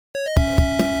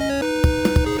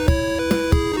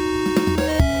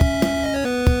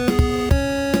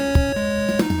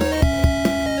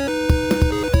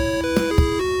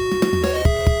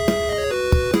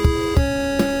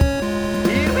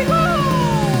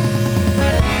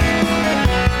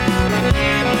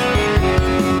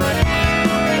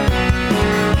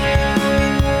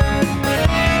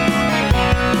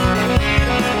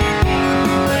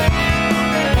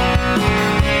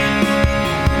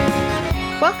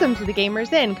Welcome to the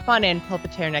Gamers Inn. Come on in, pull up a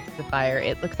chair next to the fire.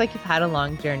 It looks like you've had a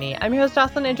long journey. I'm your host,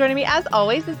 Jocelyn, and joining me, as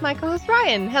always, is my co-host,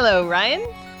 Ryan. Hello,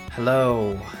 Ryan.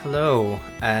 Hello.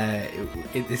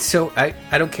 It's so... I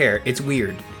don't care. It's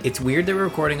weird. It's weird that we're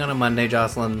recording on a Monday,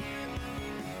 Jocelyn.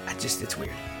 It's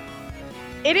weird.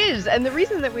 It is, and the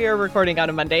reason that we are recording on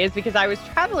a Monday is because I was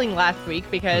traveling last week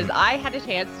because I had a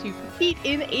chance to compete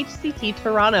in HCT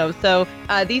Toronto. So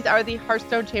these are the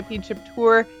Hearthstone Championship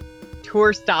Tour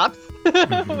stops,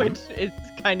 which is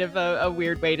kind of a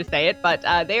weird way to say it, but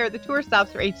they are the tour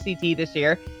stops for HCT this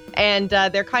year. And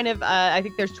they're kind of, I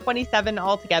think there's 27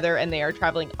 altogether, and they are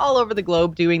traveling all over the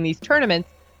globe doing these tournaments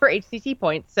for HCT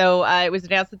points. So it was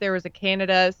announced that there was a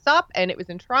Canada stop, and it was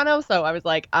in Toronto. So I was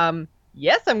like,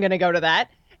 yes, I'm going to go to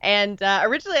that. And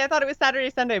originally I thought it was Saturday,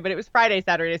 Sunday, but it was Friday,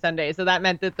 Saturday, Sunday. So that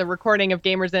meant that the recording of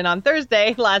Gamers In on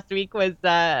Thursday last week was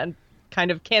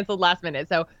kind of canceled last minute.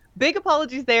 So big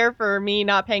apologies there for me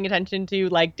not paying attention to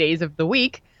like days of the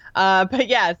week. But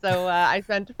yeah, so I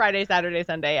spent Friday, Saturday,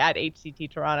 Sunday at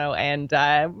HCT Toronto, and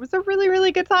it was a really,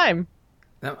 really good time.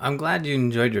 I'm glad you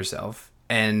enjoyed yourself.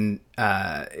 And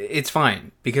it's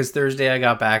fine because Thursday I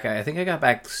got back. I think I got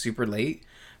back super late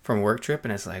from a work trip,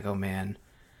 and it's like, oh man,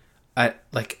 I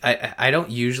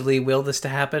don't usually will this to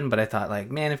happen, but I thought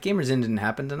like, man, if Gamers In didn't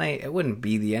happen tonight, it wouldn't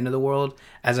be the end of the world.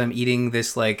 As I'm eating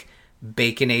this like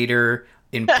Baconator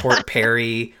in Port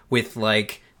Perry with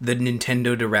like the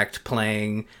Nintendo Direct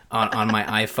playing on my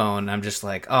iPhone, I'm just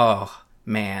like, oh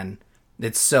man,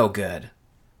 it's so good.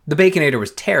 The Baconator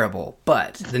was terrible,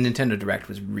 but the Nintendo Direct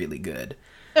was really good.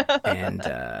 And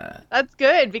that's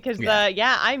good because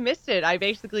I missed it. I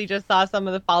basically just saw some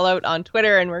of the fallout on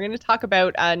Twitter, and we're going to talk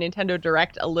about Nintendo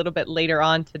Direct a little bit later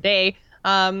on today.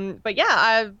 But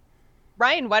yeah,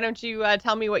 Ryan, why don't you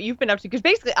tell me what you've been up to? Because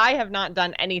basically I have not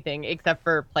done anything except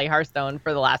for play Hearthstone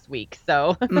for the last week.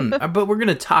 So, but we're going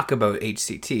to talk about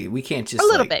HCT. We can't just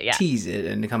tease it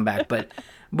and come back, but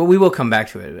we will come back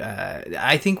to it.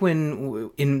 I think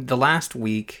in the last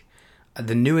week.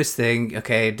 The newest thing,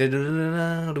 okay, we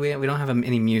don't have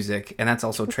any music, and that's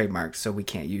also trademarked, so we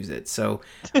can't use it. So,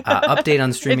 update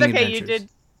on streaming it's okay, adventures. You did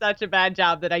such a bad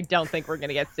job that I don't think we're going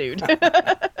to get sued.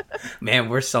 Man,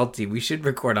 we're salty. We should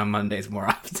record on Mondays more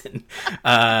often.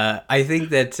 I think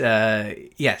that,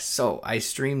 yes, so I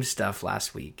streamed stuff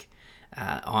last week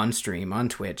on stream, on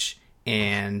Twitch,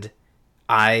 and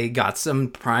I got some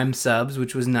Prime subs,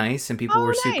 which was nice, and people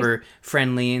were super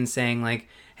friendly and saying, like,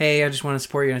 hey, I just want to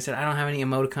support you. And I said, I don't have any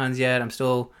emoticons yet. I'm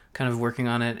still kind of working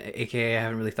on it, aka I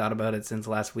haven't really thought about it since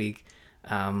last week.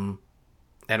 I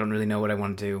don't really know what I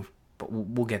want to do, but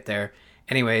we'll get there.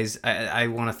 Anyways, I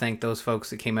want to thank those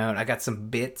folks that came out. I got some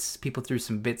bits. People threw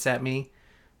some bits at me.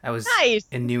 That was nice.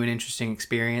 A new and interesting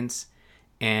experience.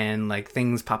 And like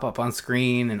things pop up on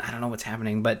screen, and I don't know what's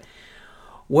happening. But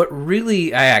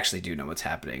I actually do know what's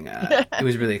happening. It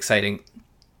was really exciting.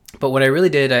 But what I really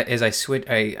did is I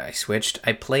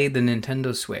played the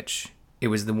Nintendo Switch. It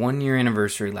was the 1-year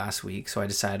anniversary last week, so I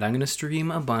decided I'm going to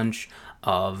stream a bunch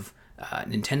of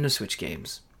Nintendo Switch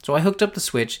games. So I hooked up the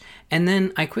Switch, and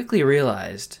then I quickly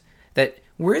realized that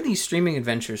where these streaming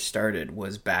adventures started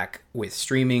was back with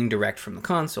streaming direct from the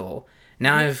console.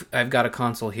 Now I've got a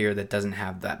console here that doesn't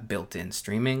have that built-in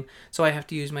streaming, so I have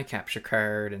to use my capture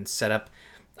card and set up.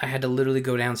 I had to literally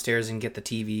go downstairs and get the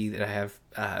TV that I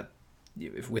have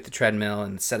with the treadmill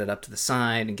and set it up to the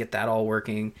side and get that all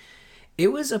working. It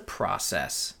was a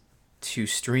process to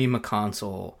stream a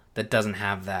console that doesn't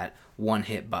have that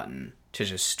one-hit button to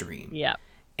just stream. Yeah.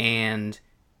 And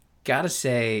gotta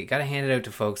hand it out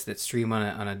to folks that stream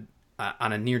on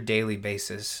a near daily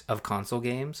basis of console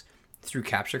games through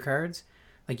capture cards.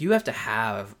 Like, you have to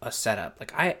have a setup.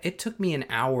 Like, it took me an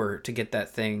hour to get that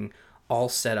thing all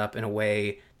set up in a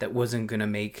way that wasn't gonna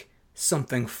make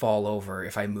something fall over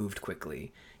if I moved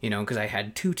quickly, because I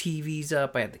had 2 TVs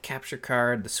up. I had the capture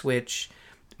card, the Switch,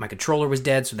 my controller was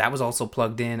dead, so that was also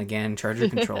plugged in. Again, charge your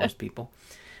controllers, people.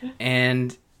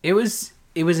 And it was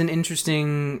an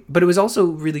interesting, but it was also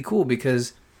really cool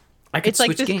because I could switch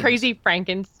games. It's like this crazy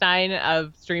Frankenstein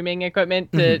of streaming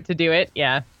equipment to do it.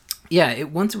 Yeah. Yeah.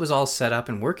 Once it was all set up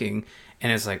and working,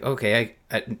 and it's like, okay,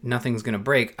 nothing's going to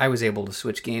break. I was able to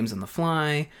switch games on the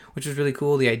fly, which was really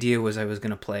cool. The idea was I was going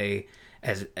to play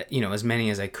as many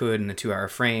as I could in the 2-hour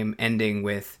frame, ending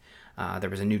with there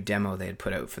was a new demo they had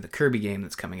put out for the Kirby game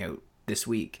that's coming out this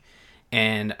week.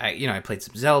 And I played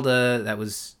some Zelda. That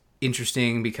was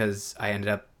interesting because I ended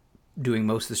up doing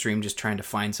most of the stream just trying to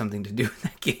find something to do in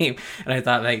that game. And I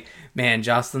thought, like, man,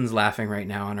 Jocelyn's laughing right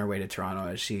now on her way to Toronto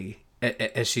as she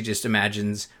just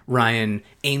imagines Ryan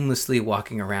aimlessly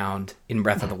walking around in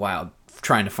Breath of the Wild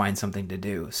trying to find something to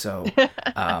do. So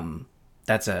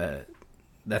that's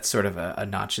that's sort of a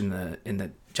notch in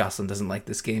the Jocelyn doesn't like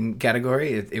this game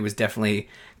category. It was definitely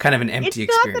kind of an empty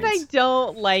experience. It's not that I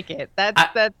don't like it.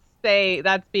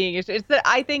 That's being it's that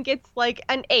I think it's like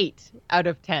an 8 out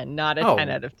of 10, not a 10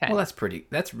 out of 10. Well,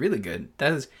 that's really good.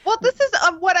 That is. Well, this is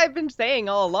what I've been saying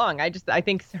all along. I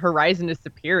think Horizon is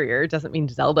superior. It doesn't mean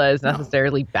Zelda is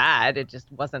necessarily bad. It just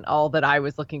wasn't all that I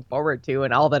was looking forward to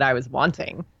and all that I was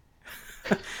wanting.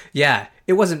 Yeah,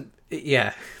 it wasn't.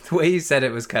 Yeah, the way you said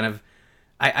it was kind of.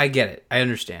 I get it. I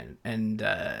understand. And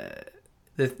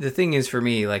the thing is, for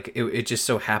me, like it just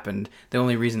so happened. The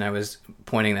only reason I was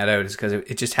pointing that out is because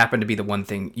it just happened to be the one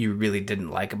thing you really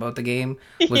didn't like about the game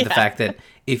was the fact that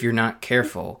if you're not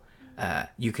careful,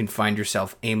 you can find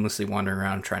yourself aimlessly wandering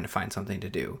around trying to find something to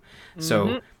do. Mm-hmm.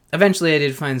 So eventually, I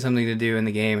did find something to do in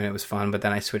the game, and it was fun. But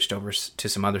then I switched over to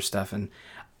some other stuff, and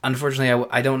unfortunately,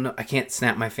 I don't know. I can't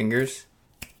snap my fingers.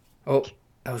 Oh,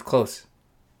 that was close.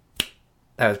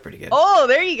 That was pretty good. Oh,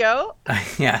 there you go.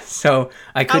 Yeah, so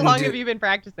I couldn't. How long have you been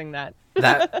practicing that?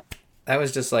 that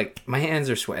was just like my hands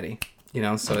are sweaty,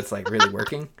 so it's like really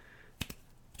working.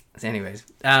 So anyways,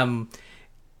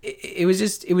 it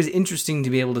was interesting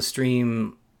to be able to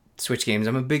stream Switch games.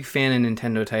 I'm a big fan of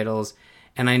Nintendo titles,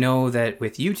 and I know that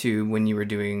with YouTube,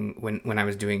 when I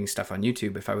was doing stuff on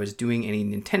YouTube, if I was doing any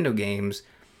Nintendo games,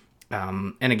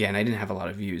 and again, I didn't have a lot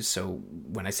of views, so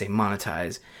when I say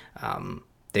monetize,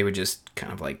 they would just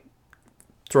kind of like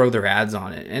throw their ads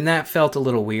on it. And that felt a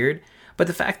little weird. But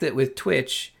the fact that with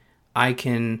Twitch, I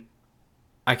can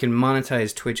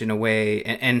monetize Twitch in a way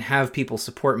and have people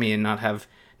support me and not have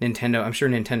Nintendo. I'm sure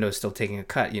Nintendo is still taking a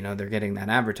cut. They're getting that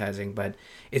advertising. But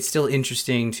it's still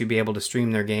interesting to be able to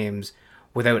stream their games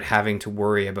without having to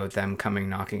worry about them coming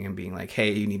knocking and being like, hey,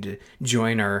 you need to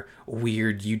join our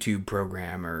weird YouTube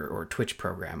program or Twitch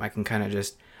program. I can kind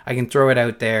of I can throw it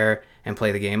out there and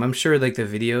play the game. I'm sure like the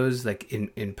videos like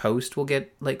in post will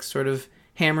get like sort of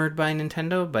hammered by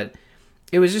Nintendo, but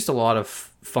it was just a lot of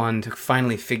fun to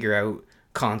finally figure out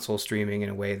console streaming in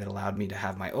a way that allowed me to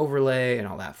have my overlay and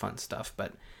all that fun stuff.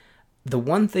 But the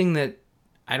one thing that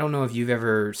I don't know if you've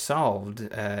ever solved,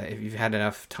 if you've had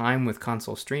enough time with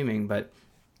console streaming, but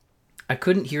I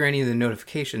couldn't hear any of the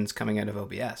notifications coming out of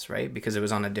OBS, right? Because it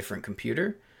was on a different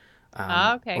computer.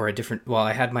 Okay. Or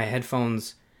I had my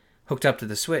headphones hooked up to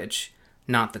the Switch,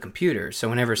 not the computer. So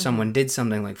whenever someone did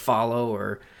something like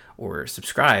follow or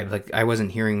subscribe, like I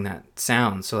wasn't hearing that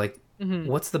sound. So like,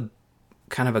 what's the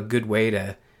kind of a good way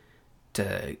to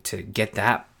get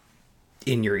that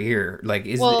in your ear? Like,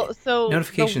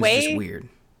 notifications just weird.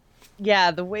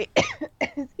 Yeah, the way,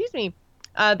 excuse me,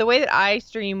 the way that I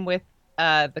stream with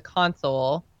the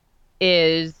console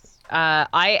is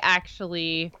I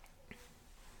actually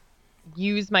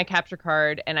use my capture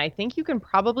card, and I think you can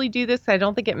probably do this. I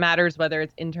don't think it matters whether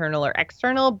it's internal or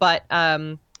external, but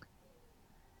I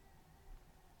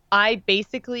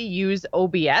basically use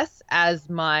OBS as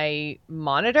my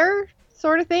monitor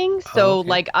sort of thing. So okay.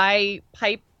 like I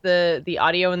pipe the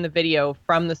audio and the video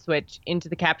from the Switch into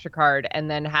the capture card and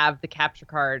then have the capture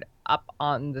card up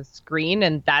on the screen,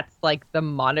 and that's like the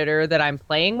monitor that I'm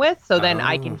playing with. So then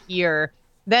I can hear,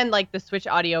 then like the Switch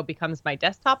audio becomes my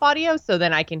desktop audio, so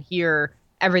then I can hear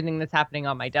everything that's happening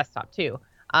on my desktop too.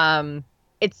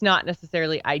 It's not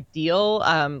necessarily ideal.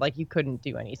 Like you couldn't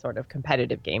do any sort of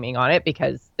competitive gaming on it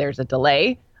because there's a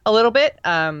delay a little bit,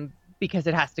 because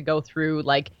it has to go through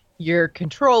like your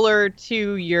controller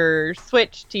to your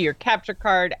Switch to your capture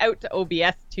card out to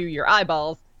OBS to your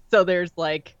eyeballs. So there's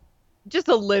like just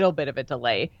a little bit of a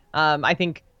delay. I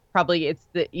think probably it's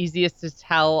the easiest to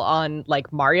tell on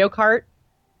like Mario Kart,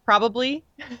 probably,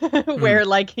 where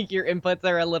like your inputs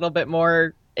are a little bit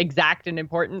more exact and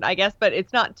important, I guess, but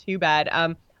it's not too bad.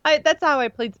 That's how I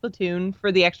played Splatoon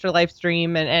for the extra live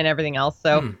stream and everything else.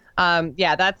 So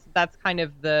yeah, that's kind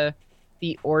of the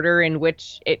order in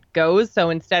which it goes.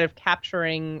 So instead of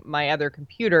capturing my other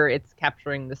computer, it's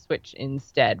capturing the Switch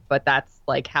instead. But that's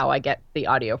like how I get the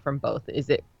audio from both.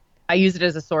 I use it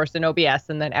as a source in OBS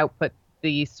and then output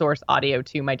the source audio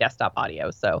to my desktop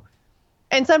audio. So,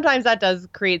 and sometimes that does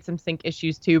create some sync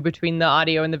issues too between the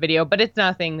audio and the video, but it's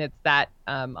nothing that's that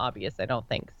obvious, I don't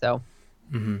think. So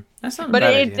that's not. But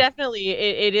it definitely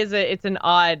it's an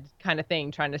odd kind of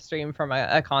thing trying to stream from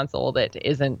a console that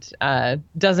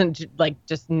doesn't like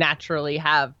just naturally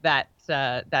have that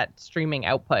streaming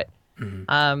output.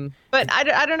 But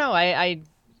I don't know.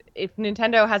 If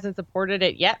Nintendo hasn't supported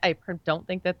it yet, I don't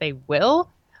think that they will,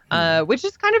 which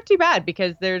is kind of too bad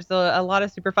because there's a lot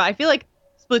of super fun. I feel like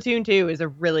Splatoon 2 is a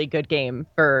really good game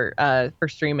for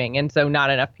streaming, and so not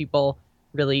enough people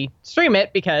really stream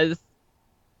it because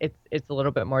it's a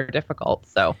little bit more difficult.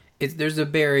 So there's a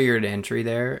barrier to entry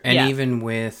there, and even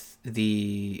with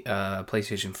the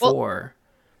PlayStation 4.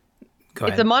 Go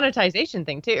It's ahead. a monetization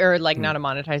thing too, or like not a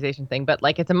monetization thing, but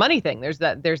like it's a money thing. There's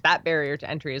that barrier to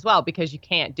entry as well because you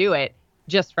can't do it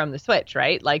just from the Switch,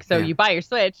 right? Like so Yeah. you buy your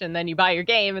Switch and then you buy your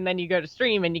game and then you go to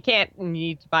stream and you can't and you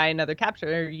need to buy another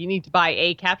capture or you need to buy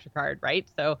a capture card, right?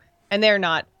 So and they're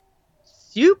not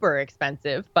super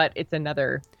expensive, but it's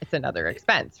another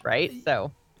expense, right?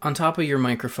 So On top of your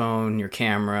microphone, your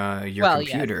camera, your well,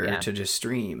 yes, computer yeah. to just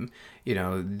stream,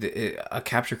 a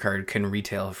capture card can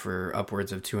retail for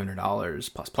upwards of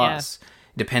 $200 plus,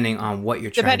 depending on what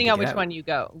you're trying to Depending on get which out. one you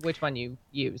which one you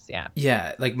use, yeah.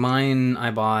 Yeah, like mine,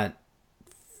 I bought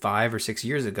 5 or 6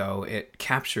 years ago. It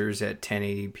captures at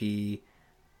 1080p,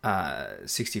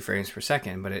 60 frames per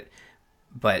second,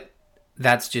 but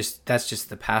that's just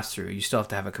the pass through. You still have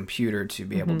to have a computer to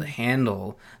be able to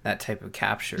handle that type of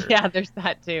capture. Yeah, there's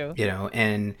that too.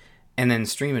 And then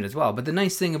stream it as well. But the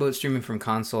nice thing about streaming from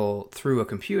console through a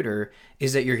computer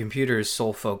is that your computer's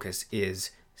sole focus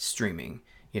is streaming.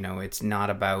 It's not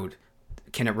about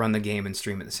can it run the game and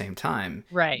stream at the same time.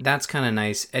 Right. That's kind of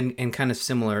nice and kind of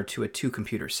similar to a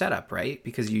 2-computer setup, right?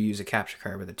 Because you use a capture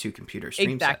card with a 2-computer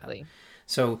stream Exactly. setup.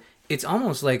 So it's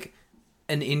almost like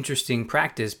an interesting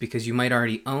practice because you might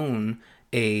already own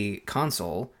a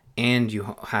console and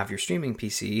you have your streaming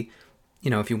PC.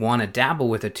 If you want to dabble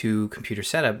with a 2-computer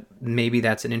setup, maybe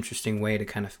that's an interesting way to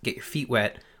kind of get your feet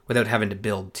wet without having to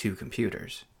build 2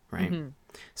 computers, right?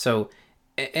 So,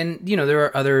 and there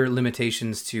are other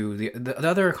limitations to the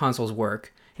other consoles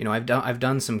work. I've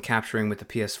done some capturing with the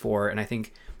PS4, and I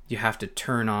think you have to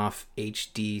turn off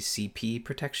HDCP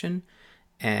protection.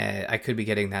 I could be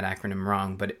getting that acronym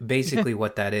wrong, but basically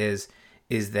what that is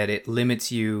that it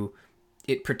limits you.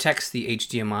 It protects the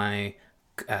HDMI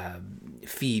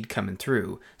feed coming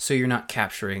through, so you're not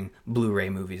capturing Blu-ray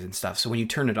movies and stuff. So when you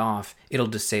turn it off, it'll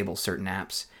disable certain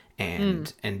apps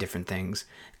and different things.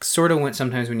 Sort of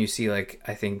sometimes when you see, like,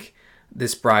 I think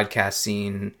this broadcast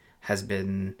scene has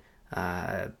been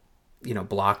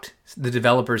blocked. The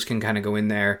developers can kind of go in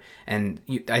there, and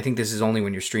I think this is only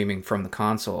when you're streaming from the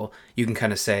console. You can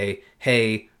kind of say,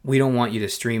 hey, we don't want you to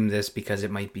stream this because it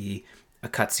might be a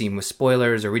cutscene with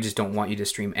spoilers, or we just don't want you to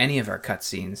stream any of our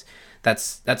cutscenes.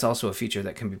 That's also a feature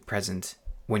that can be present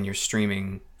when you're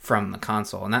streaming from the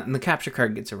console, and the capture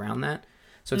card gets around that.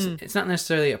 So it's not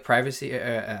necessarily a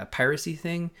piracy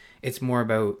thing. It's more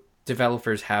about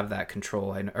developers have that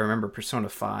control. I remember Persona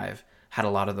 5 had a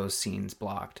lot of those scenes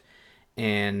blocked,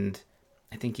 and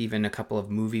I think even a couple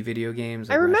of movie video games.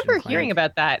 Like I remember Ratchet & hearing Clank.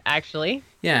 about that, actually.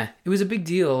 Yeah, it was a big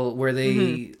deal where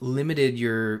they limited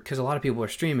because a lot of people are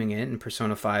streaming it, and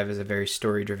Persona 5 is a very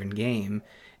story-driven game.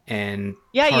 And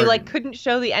yeah, you couldn't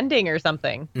show the ending or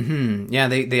something. Yeah,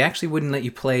 they actually wouldn't let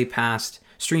you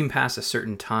stream past a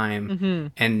certain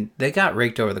time, and they got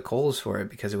raked over the coals for it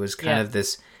because it was kind of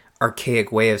this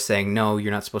archaic way of saying, no,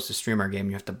 you're not supposed to stream our game,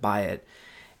 you have to buy it.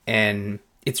 And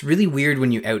it's really weird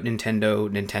when you out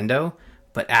Nintendo,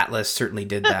 but Atlas certainly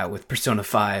did that with Persona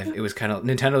 5. It was kind of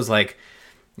Nintendo's like,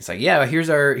 it's like, yeah, here's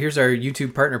our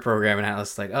YouTube partner program, and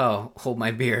Atlas is like, oh, hold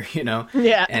my beer,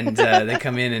 Yeah. And they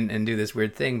come in and do this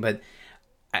weird thing, but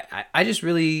I just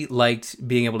really liked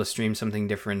being able to stream something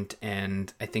different,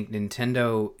 and I think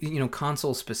Nintendo,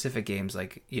 console specific games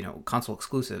like console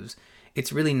exclusives,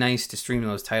 it's really nice to stream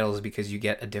those titles because you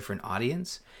get a different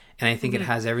audience, and I think it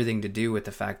has everything to do with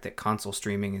the fact that console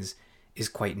streaming is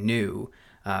quite new.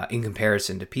 In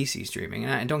comparison to PC streaming.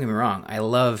 And don't get me wrong, I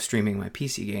love streaming my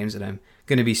PC games, and I'm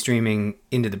going to be streaming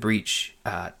Into the Breach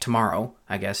tomorrow,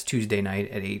 I guess, Tuesday night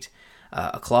at 8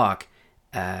 o'clock,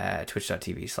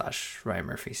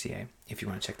 twitch.tv/RyanMurphyCA, if you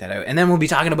want to check that out. And then we'll be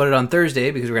talking about it on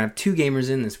Thursday because we're going to have 2 gamers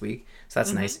in this week, so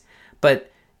that's nice.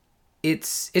 But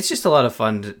it's just a lot of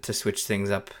fun to switch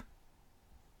things up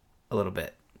a little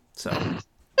bit. So,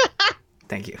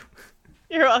 thank you.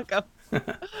 You're welcome.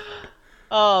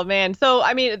 Oh man, so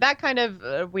I mean that kind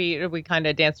of we kind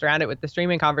of danced around it with the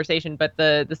streaming conversation, but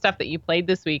the stuff that you played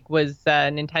this week was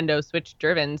Nintendo Switch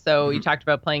driven. So you talked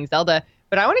about playing Zelda,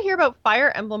 but I want to hear about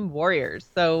Fire Emblem Warriors.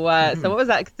 So so what was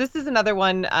that? 'Cause this is another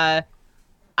one. I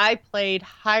played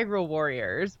Hyrule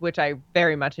Warriors, which I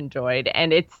very much enjoyed,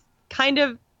 and it's kind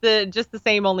of just the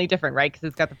same, only different, right? Because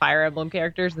it's got the Fire Emblem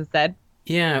characters instead.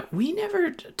 Yeah, we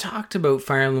never talked about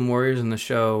Fire Emblem Warriors on the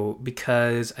show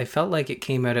because I felt like it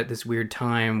came out at this weird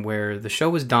time where the show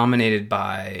was dominated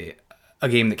by a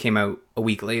game that came out a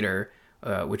week later,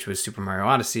 which was Super Mario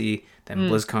Odyssey.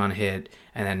 Then BlizzCon hit,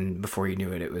 and then before you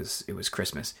knew it, it was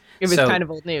Christmas. It was kind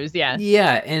of old news, yeah.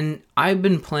 Yeah, and I've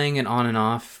been playing it on and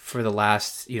off for the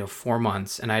last 4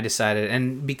 months, and I decided,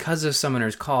 and because of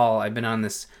Summoner's Call, I've been on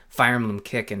this Fire Emblem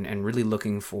kick and really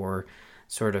looking for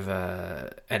sort of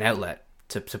an outlet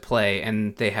to play,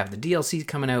 and they have the DLC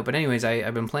coming out. But anyways,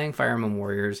 I've been playing Fire Emblem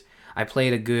Warriors. I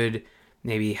played a good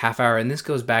maybe half hour, and this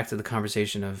goes back to the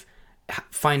conversation of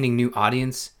finding new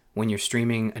audience when you're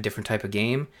streaming a different type of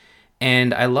game.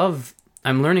 And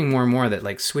I'm learning more and more that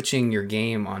like switching your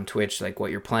game on Twitch, like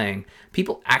what you're playing,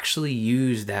 people actually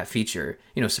use that feature.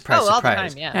 Surprise, all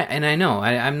surprise. the time, yeah. And I know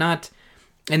I'm not,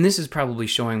 and this is probably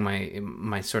showing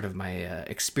my sort of my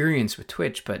experience with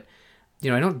Twitch, but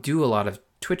I don't do a lot of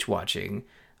Twitch watching,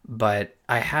 but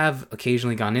I have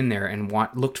occasionally gone in there and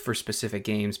looked for specific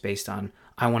games based on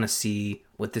I want to see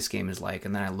what this game is like,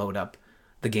 and then I load up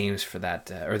the games for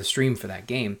that or the stream for that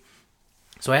game.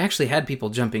 So I actually had people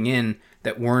jumping in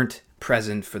that weren't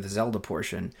present for the Zelda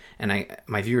portion, and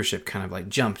my viewership kind of like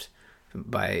jumped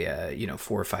by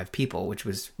 4 or 5 people, which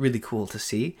was really cool to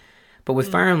see. But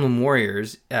with Fire Emblem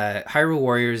Warriors, Hyrule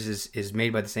Warriors is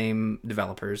made by the same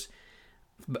developers,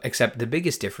 except the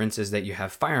biggest difference is that you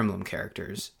have Fire Emblem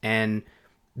characters, and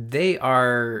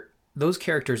those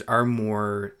characters are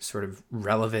more sort of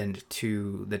relevant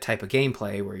to the type of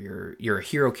gameplay where you're a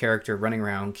hero character running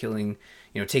around killing,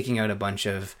 taking out a bunch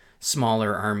of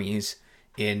smaller armies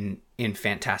in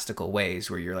fantastical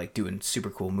ways where you're like doing super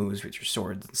cool moves with your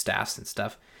swords and staffs and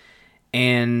stuff.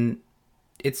 And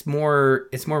it's more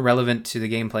relevant to the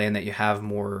gameplay in that you have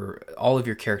all of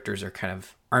your characters are kind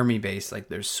of army based, like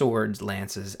there's swords,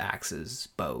 lances, axes,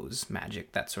 bows,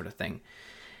 magic, that sort of thing.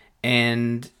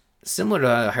 And similar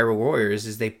to Hyrule Warriors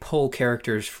is they pull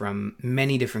characters from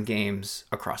many different games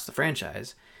across the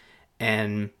franchise.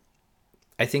 And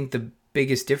I think the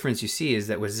biggest difference you see is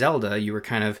that with Zelda, you were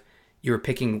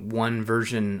picking one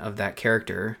version of that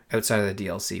character outside of the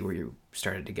DLC where you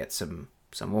started to get some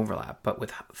overlap. But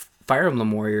with Fire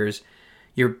Emblem Warriors,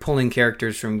 you're pulling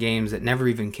characters from games that never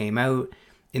even came out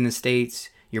in the States.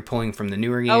 You're pulling from the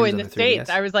newer games. Oh, in on the 3DS. States.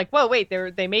 I was like, whoa, wait,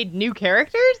 they made new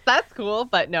characters? That's cool.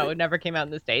 But no, it never came out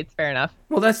in the States. Fair enough.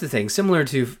 Well, that's the thing. Similar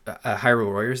to Hyrule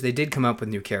Warriors, they did come up with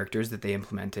new characters that they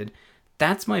implemented.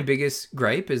 That's my biggest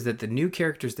gripe, is that the new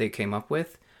characters they came up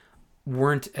with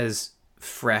weren't as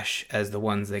fresh as the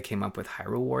ones they came up with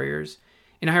Hyrule Warriors.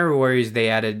 In Hyrule Warriors, they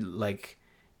added like,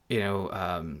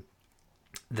 the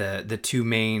two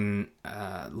main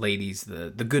ladies,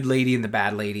 the good lady and the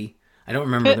bad lady. I don't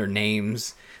remember their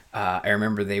names. I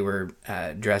remember they were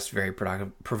dressed very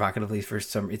provocatively for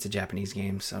some. It's a Japanese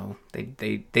game, so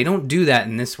they don't do that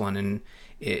in this one, and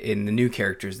in the new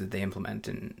characters that they implement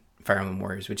in Fire Emblem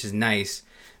Warriors, which is nice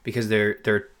because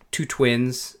they're two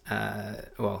twins.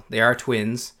 Well, they are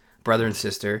twins, brother and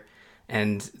sister,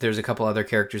 and there's a couple other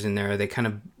characters in there. They kind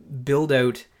of build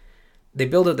out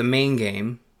the main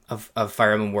game of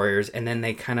Fire Emblem Warriors, and then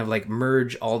they kind of like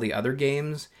merge all the other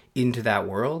games into that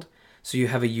world. So you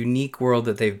have a unique world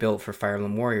that they've built for Fire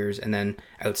Emblem Warriors, and then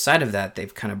outside of that,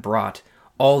 they've kind of brought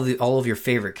all of your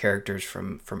favorite characters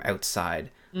from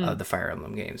outside of the Fire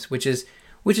Emblem games, which is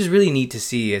really neat to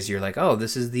see. As you're like, oh,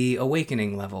 this is the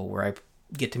Awakening level where I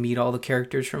get to meet all the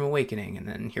characters from Awakening, and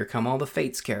then here come all the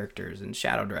Fates characters and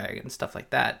Shadow Dragon and stuff like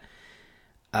that,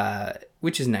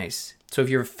 which is nice. So if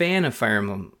you're a fan of Fire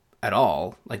Emblem at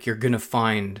all, like you're gonna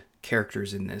find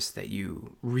characters in this that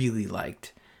you really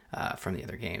liked from the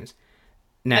other games.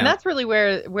 Now, and that's really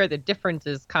where the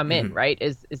differences come in, right?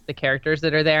 Is the characters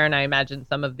that are there, and I imagine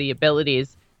some of the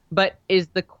abilities. But is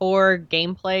the core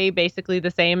gameplay basically the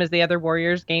same as the other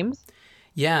Warriors games?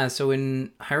 Yeah, so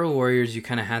in Hyrule Warriors, you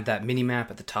kind of had that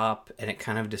mini-map at the top, and it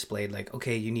kind of displayed like,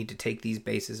 okay, you need to take these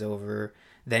bases over,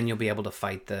 then you'll be able to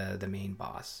fight the main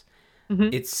boss.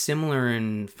 It's similar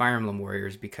in Fire Emblem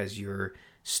Warriors because you're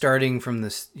starting from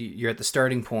you're at the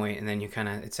starting point, and then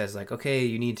it says like, okay,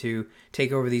 you need to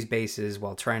take over these bases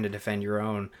while trying to defend your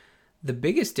own. The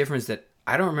biggest difference that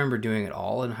I don't remember doing at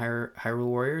all in Hyrule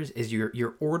Warriors is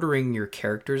you're ordering your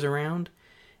characters around,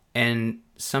 and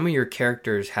some of your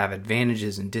characters have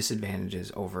advantages and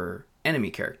disadvantages over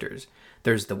enemy characters.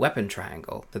 There's the weapon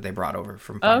triangle that they brought over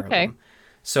from Fire Emblem.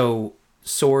 So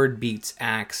sword beats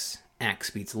axe,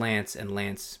 axe beats lance, and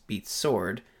lance beats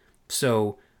sword.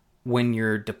 So when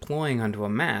you're deploying onto a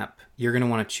map, you're going to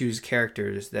want to choose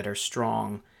characters that are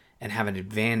strong and have an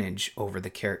advantage over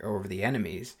the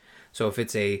enemies. So if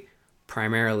it's a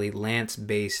primarily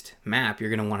lance-based map, you're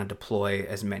going to want to deploy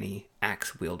as many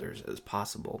axe wielders as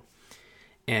possible.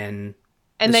 And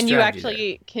then you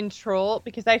actually control,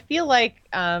 because I feel like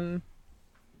I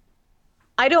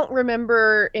don't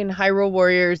remember in Hyrule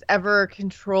Warriors ever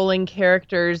controlling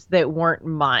characters that weren't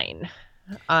mine.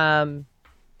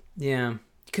 Yeah,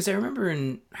 because I remember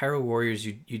in Hyrule Warriors,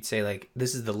 you'd say, like,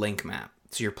 this is the Link map.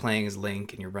 So you're playing as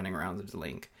Link and you're running around as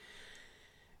Link.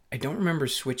 I don't remember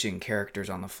switching characters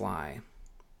on the fly.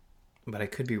 but I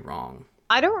could be wrong.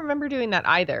 I don't remember doing that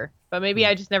either, but maybe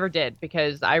I just never did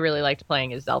because I really liked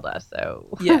playing as Zelda. So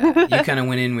Yeah, you kind of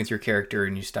went in with your character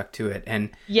and you stuck to it, and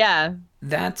yeah.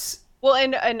 that's Well,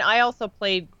 and I also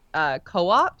played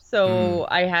co-op, so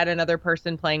I had another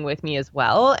person playing with me as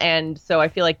well, and so I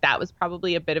feel like that was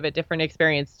probably a bit of a different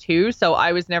experience too. So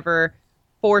I was never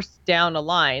forced down a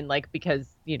line, like because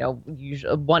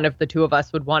usually one of the two of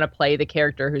us would want to play the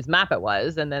character whose map it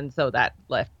was, and then so that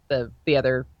left the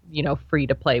other free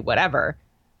to play whatever.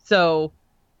 So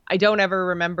I don't ever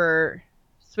remember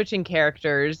switching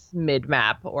characters mid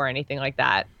map or anything like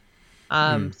that.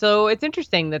 So it's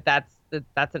interesting that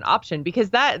that's an option because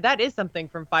that is something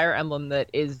from Fire Emblem that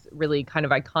is really kind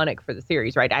of iconic for the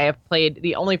series, right? I have played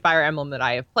the only Fire Emblem that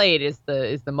I have played is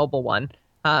the mobile one,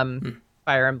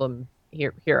 Fire Emblem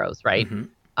Heroes, right?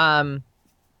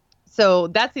 So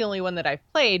that's the only one that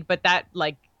I've played, but that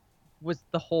like was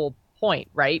the whole point,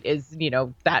 right? Is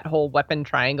that whole weapon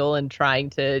triangle and trying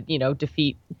to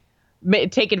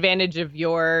take advantage of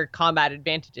your combat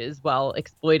advantages while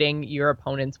exploiting your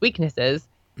opponent's weaknesses.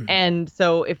 And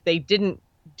so if they didn't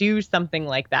do something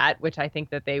like that, which I think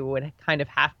that they would kind of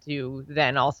have to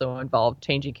then also involve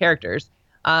changing characters.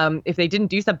 If they didn't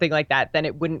do something like that, then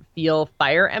it wouldn't feel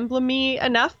Fire Emblem-y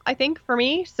enough, I think, for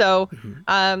me. So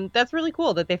that's really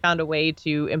cool that they found a way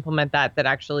to implement that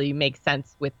actually makes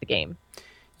sense with the game.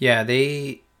 Yeah,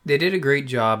 they did a great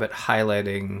job at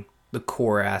highlighting the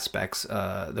core aspects,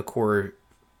 the core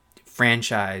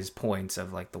franchise points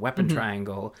of like the weapon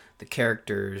triangle, the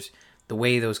characters, the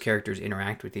way those characters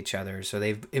interact with each other. So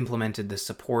they've implemented the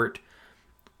support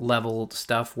level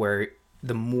stuff where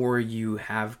the more you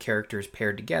have characters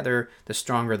paired together, the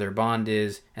stronger their bond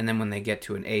is. And then when they get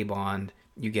to an A bond,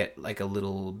 you get like a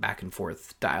little back and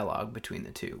forth dialogue between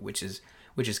the two, which is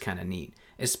kind of neat,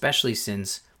 especially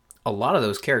since a lot of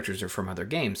those characters are from other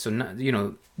games. So,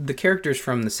 the characters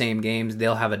from the same games,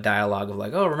 they'll have a dialogue of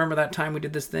like, oh, remember that time we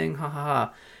did this thing? Ha ha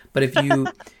ha. But if you...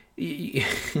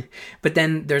 but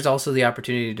then there's also the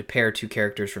opportunity to pair two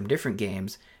characters from different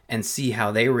games and see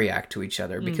how they react to each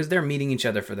other because they're meeting each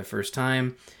other for the first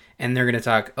time and they're going to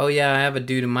talk, oh yeah, I have a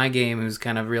dude in my game who's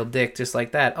kind of real dick just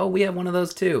like that. Oh, we have one of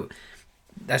those too.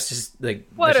 That's just like...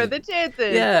 What are the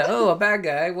chances? Yeah, oh, a bad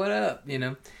guy, what up?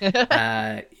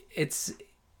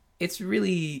 It's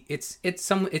really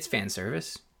it's fan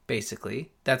service basically.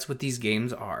 That's what these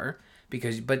games are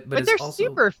but they're it's also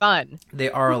super fun. They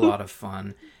are a lot of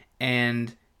fun,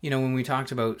 and when we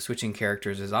talked about switching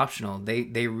characters as optional,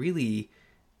 they really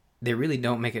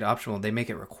don't make it optional. They make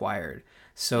it required.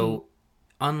 So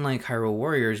unlike Hyrule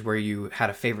Warriors where you had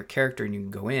a favorite character and you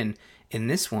can go in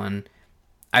this one,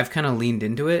 I've kind of leaned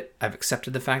into it. I've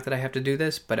accepted the fact that I have to do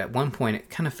this, but at one point it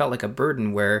kind of felt like a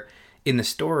burden where in the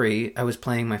story, I was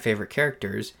playing my favorite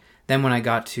characters. Then when I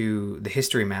got to the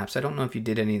history maps, I don't know if you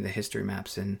did any of the history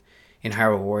maps in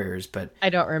Hyrule Warriors, but... I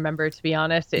don't remember, to be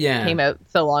honest. It came out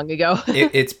so long ago.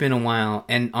 It's been a while,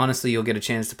 and honestly, you'll get a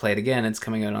chance to play it again. It's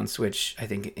coming out on Switch, I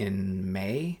think, in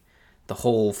May. The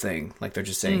whole thing. Like, they're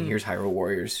just saying, here's Hyrule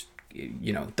Warriors.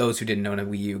 Those who didn't own a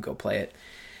Wii U, go play it.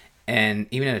 And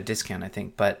even at a discount, I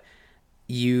think. But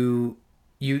you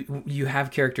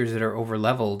have characters that are over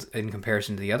leveled in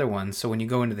comparison to the other ones. So when you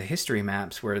go into the history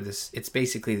maps where it's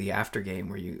basically the after game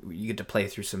where you get to play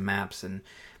through some maps and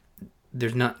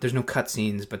there's no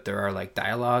cutscenes, but there are like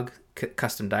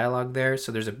custom dialogue there.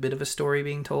 So there's a bit of a story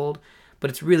being told, but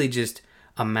it's really just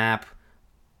a map,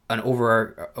 an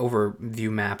overview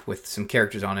map with some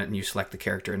characters on it, and you select the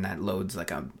character and that loads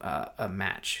like a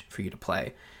match for you to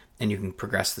play. And you can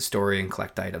progress the story and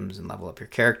collect items and level up your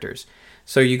characters.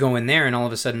 So you go in there and all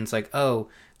of a sudden it's like, oh,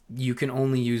 you can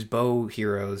only use bow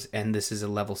heroes and this is a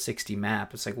level 60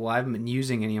 map. It's like, well, I haven't been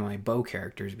using any of my bow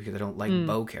characters because I don't like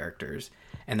bow characters.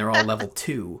 And they're all level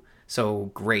 2.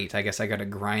 So great, I guess I got to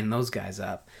grind those guys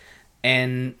up.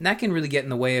 And that can really get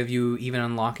in the way of you even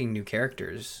unlocking new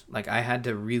characters. Like I had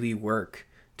to really work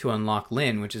to unlock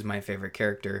Lyn, which is my favorite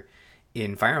character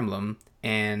in Fire Emblem.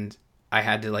 And I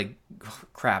had to like,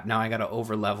 crap, now I got to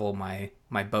overlevel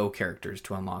my bow characters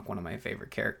to unlock one of my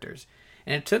favorite characters.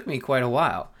 And it took me quite a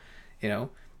while,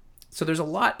 So there's a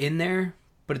lot in there,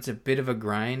 but it's a bit of a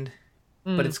grind.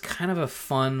 But it's kind of a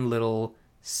fun little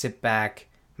sit back,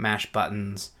 mash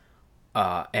buttons.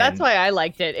 That's why I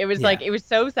liked it. It was like, it was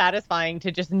so satisfying to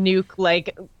just nuke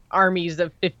like armies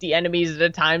of 50 enemies at a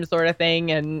time sort of thing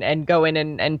and go in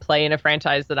and play in a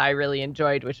franchise that I really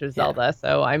enjoyed, which was Zelda.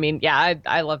 So, I mean,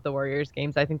 I love the Warriors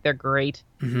games. I think they're great.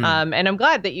 And I'm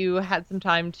glad that you had some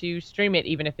time to stream it,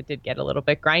 even if it did get a little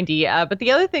bit grindy. But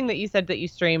the other thing that you said that you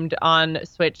streamed on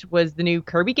Switch was the new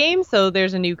Kirby game. So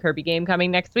there's a new Kirby game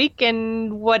coming next week.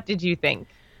 And what did you think?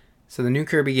 So the new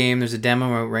Kirby game, there's a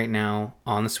demo out right now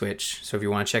on the Switch. So if you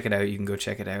want to check it out, you can go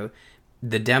check it out.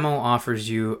 The demo offers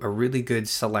you a really good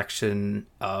selection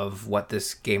of what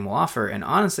this game will offer. And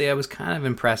honestly, I was kind of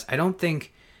impressed. I don't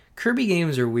think Kirby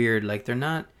games are weird. Like, they're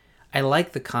not... I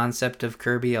like the concept of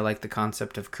Kirby. I like the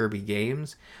concept of Kirby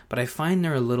games. But I find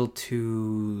they're a little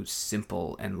too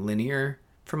simple and linear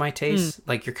for my taste.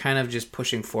 Like, you're kind of just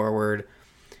pushing forward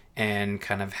and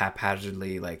kind of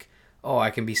haphazardly, like, oh,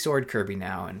 I can be Sword Kirby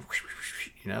now. And,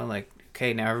 you know, like,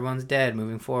 okay, now everyone's dead,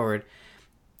 moving forward.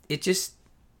 It just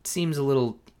seems a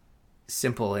little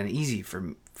simple and easy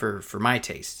for my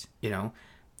taste, you know?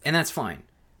 And that's fine.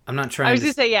 I'm not trying to... I was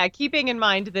going to say, yeah, keeping in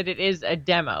mind that it is a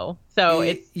demo. So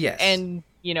it's... Yes. And,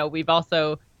 you know, we've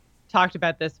also talked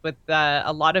about this with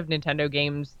a lot of Nintendo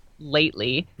games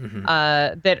lately,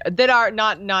 that are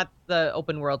not the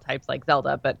open world types like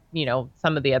Zelda, but, you know,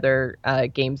 some of the other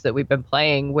games that we've been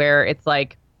playing where it's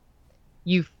like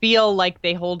you feel like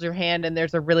they hold your hand and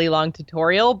there's a really long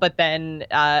tutorial, but then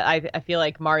I feel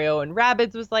like Mario and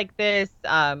Rabbids was like this,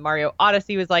 Mario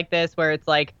Odyssey was like this, where it's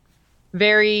like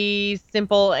very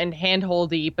simple and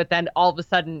handholdy, but then all of a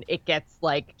sudden it gets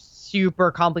like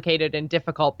super complicated and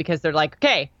difficult because they're like,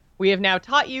 okay, we have now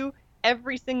taught you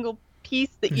every single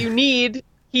piece that you need.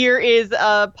 Here is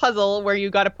a puzzle where you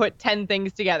got to put 10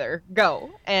 things together. Go.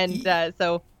 And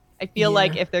so I feel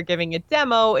like if they're giving a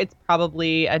demo, it's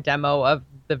probably a demo of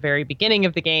the very beginning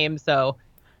of the game. So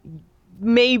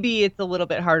maybe it's a little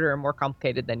bit harder and more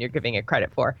complicated than you're giving it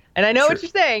credit for. And I know what you're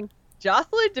saying.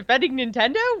 Jocelyn defending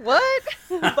Nintendo? What?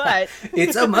 But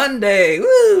it's a Monday.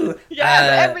 Woo!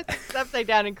 Yeah, everything's upside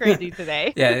down and crazy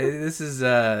today. Yeah, this is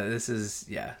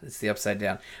it's the upside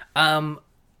down. I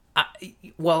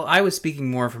was speaking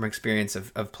more from experience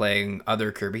of playing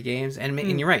other Kirby games, and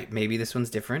you're right, maybe this one's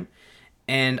different.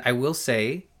 And I will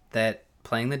say that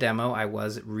playing the demo, I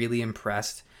was really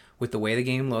impressed with the way the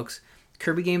game looks.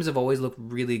 Kirby games have always looked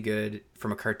really good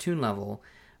from a cartoon level,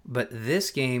 but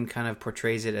this game kind of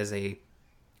portrays it as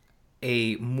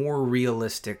a more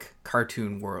realistic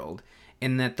cartoon world,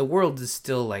 in that the world is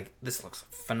still like, this looks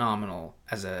phenomenal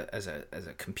as a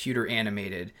computer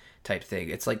animated type thing.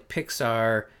 It's like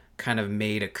Pixar kind of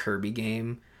made a Kirby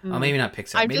game. Well, maybe not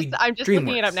Pixar. I'm just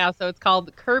looking it up now. So it's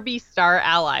called Kirby Star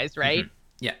Allies, right?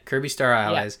 Yeah, Kirby Star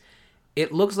Allies. Yeah.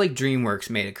 It looks like DreamWorks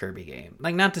made a Kirby game.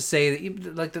 Like, not to say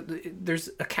that like there's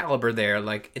a caliber there.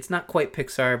 Like, it's not quite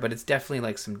Pixar, but it's definitely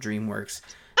like some DreamWorks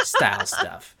style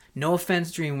stuff. No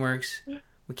offense, DreamWorks.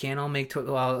 We can't all make...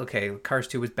 well, okay, Cars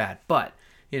 2 was bad, but,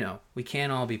 you know, we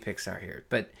can't all be Pixar here.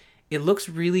 But it looks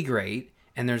really great,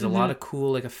 and there's a lot of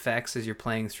cool like effects as you're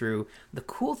playing through. The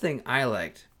cool thing I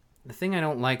liked, the thing I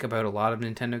don't like about a lot of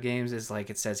Nintendo games is like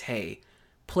it says, hey,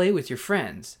 play with your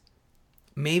friends.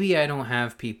 Maybe I don't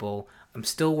have people. I'm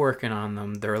still working on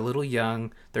them. They're a little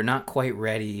young. They're not quite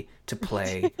ready to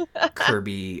play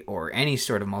Kirby or any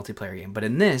sort of multiplayer game. But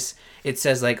in this, it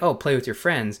says like, oh, play with your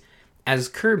friends. As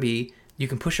Kirby, you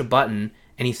can push a button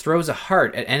and he throws a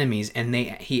heart at enemies, and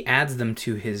he adds them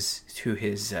to his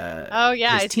oh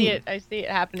yeah, his team. I see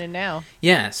it happening now.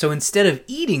 Yeah, so instead of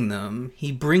eating them,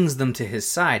 he brings them to his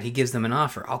side. He gives them an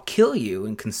offer. I'll kill you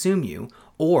and consume you,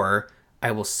 or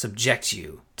I will subject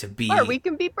you to be... Or we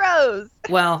can be bros.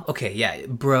 Well, okay, yeah,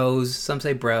 bros. Some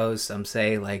say bros. Some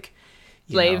say, like,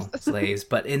 slaves. Slaves.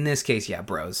 But in this case, yeah,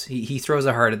 bros. He throws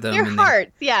a heart at them. They're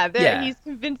hearts, yeah. He's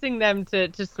convincing them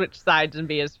to switch sides and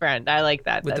be his friend. I like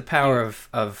that. With the power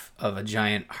of a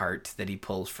giant heart that he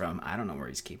pulls from. I don't know where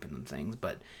he's keeping them things,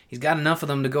 but he's got enough of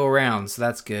them to go around, so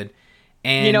that's good.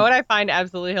 And you know what I find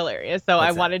absolutely hilarious? So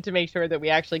I wanted to make sure that we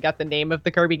actually got the name of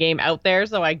the Kirby game out there,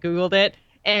 so I Googled it.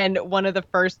 And one of the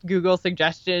first Google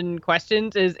suggestion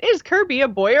questions is Kirby a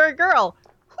boy or a girl?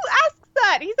 Who asks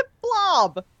that? He's a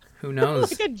blob. Who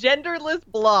knows? Like a genderless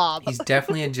blob. He's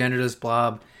definitely a genderless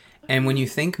blob. And when you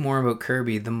think more about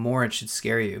Kirby, the more it should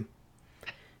scare you.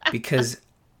 Because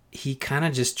he kind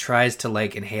of just tries to,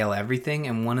 like, inhale everything.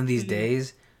 And one of these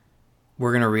days,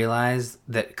 we're going to realize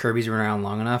that Kirby's been around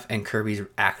long enough and Kirby's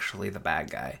actually the bad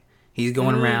guy. He's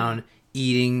going around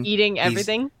eating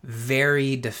everything.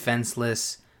 Very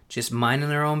defenseless, just minding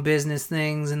their own business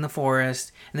things in the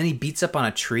forest. And then he beats up on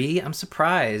a tree. I'm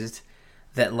surprised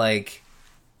that, like,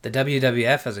 the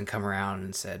WWF hasn't come around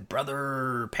and said,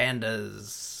 brother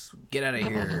pandas, get out of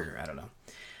here. I don't know.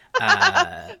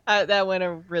 That went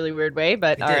a really weird way,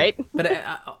 but all right. But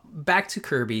back to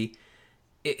Kirby,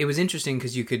 it was interesting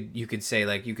because you could say,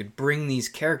 like, you could bring these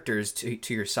characters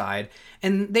to your side,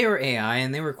 and they were AI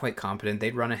and they were quite competent.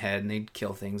 They'd run ahead and they'd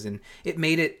kill things, and it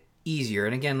made it easier.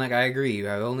 And again, like, I agree,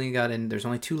 there's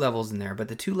only 2 levels in there, but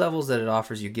the 2 levels that it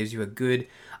offers you gives you a good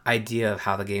idea of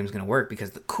how the game's going to work.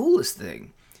 Because the coolest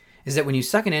thing is that when you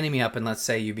suck an enemy up and let's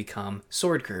say you become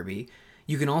Sword Kirby,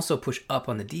 you can also push up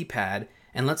on the D-pad,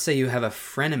 and let's say you have a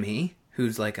frenemy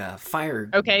who's like a fire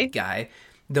guy,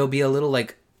 there'll be a little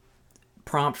like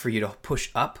prompt for you to push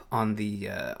up on the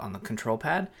control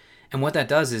pad, and what that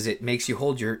does is it makes you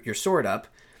hold your sword up,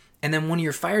 and then one of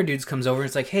your fire dudes comes over and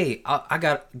it's like, hey, I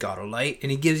got a light,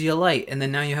 and he gives you a light, and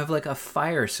then now you have like a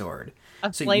fire sword.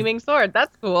 A flaming sword.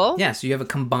 That's cool. Yeah, so you have a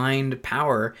combined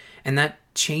power, and that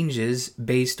changes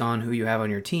based on who you have on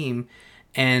your team.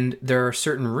 And there are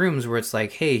certain rooms where it's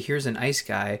like, hey, here's an ice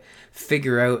guy.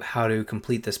 Figure out how to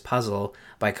complete this puzzle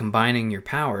by combining your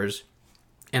powers.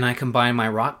 And I combined my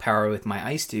rock power with my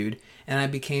ice dude, and I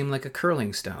became like a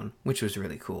curling stone, which was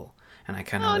really cool. And I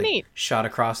kind of shot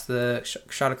across the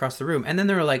room. And then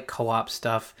there were like co-op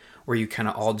stuff where you kind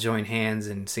of all join hands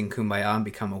and sing Kumbaya and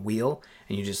become a wheel,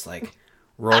 and you just like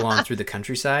roll on through the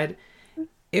countryside.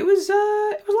 It was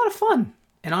a lot of fun.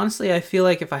 And honestly, I feel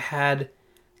like if I had,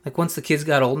 like, once the kids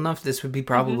got old enough, this would be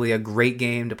probably a great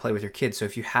game to play with your kids. So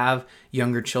if you have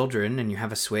younger children and you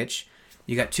have a Switch,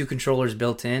 you got 2 controllers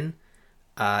built in.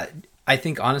 I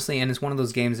think, honestly, and it's one of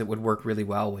those games that would work really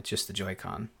well with just the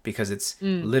Joy-Con, because it's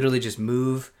literally just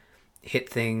move, hit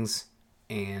things,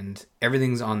 and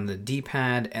everything's on the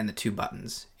D-pad and the 2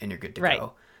 buttons, and you're good to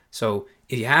go. So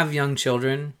if you have young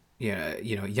children, a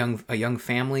young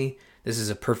family, this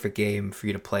is a perfect game for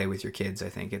you to play with your kids. I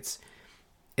think it's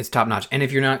top notch. And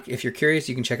if you're curious,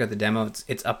 you can check out the demo.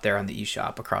 It's up there on the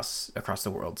eShop across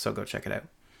the world. So go check it out.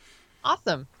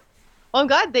 Awesome. Well, I'm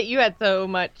glad that you had so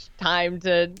much time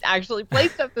to actually play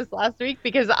stuff this last week,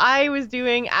 because I was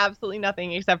doing absolutely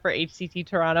nothing except for HCT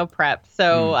Toronto prep.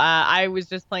 So I was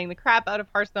just playing the crap out of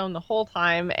Hearthstone the whole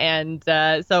time. And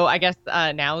so I guess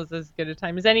now is as good a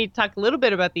time as any to talk a little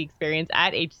bit about the experience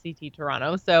at HCT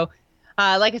Toronto. So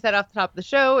like I said off the top of the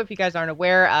show, if you guys aren't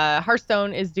aware,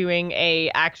 Hearthstone is doing a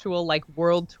actual like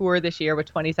world tour this year with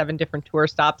 27 different tour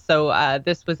stops. So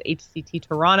this was HCT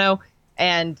Toronto.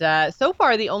 And so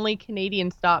far, the only Canadian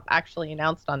stop actually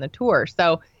announced on the tour.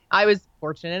 So I was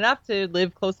fortunate enough to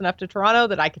live close enough to Toronto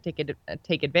that I could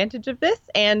take advantage of this.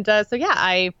 And so,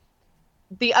 yeah,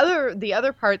 the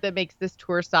other part that makes this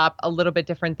tour stop a little bit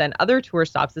different than other tour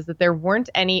stops is that there weren't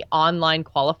any online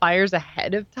qualifiers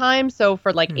ahead of time. So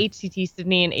for like HCT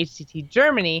Sydney and HCT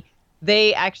Germany,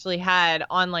 they actually had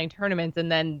online tournaments,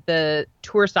 and then the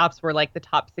tour stops were like the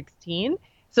top 16.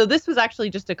 So this was actually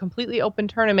just a completely open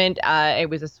tournament. It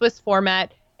was a Swiss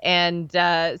format, and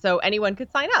so anyone could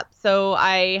sign up. So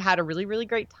I had a really, really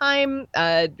great time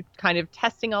kind of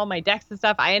testing all my decks and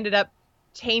stuff. I ended up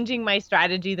changing my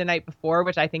strategy the night before,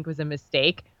 which I think was a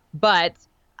mistake. But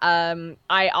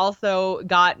I also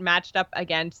got matched up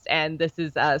against, and this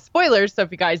is spoilers, so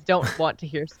if you guys don't want to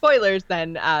hear spoilers,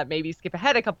 then maybe skip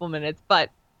ahead a couple minutes. But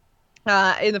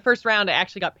in the first round, I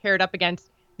actually got paired up against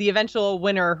the eventual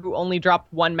winner, who only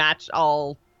dropped 1 match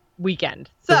all weekend.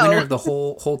 So the winner of the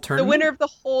whole tournament. The winner of the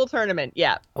whole tournament,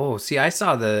 yeah. Oh, see, I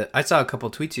saw a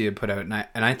couple tweets you had put out, and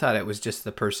I thought it was just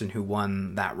the person who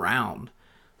won that round.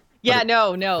 Yeah,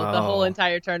 no, the whole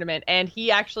entire tournament, and he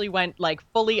actually went like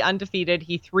fully undefeated.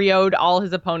 He 3-0'd all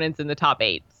his opponents in the top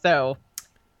 8. So,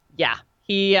 yeah.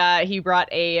 He brought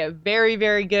a very,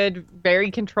 very good,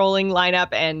 very controlling lineup,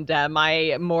 and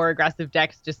my more aggressive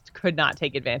decks just could not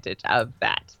take advantage of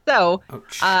that. So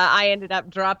I ended up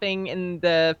dropping in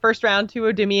the first round to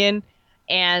Odimian,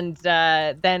 and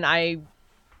then I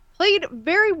played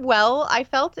very well, I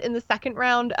felt, in the second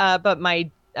round, but my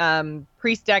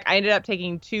priest deck, I ended up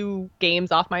taking 2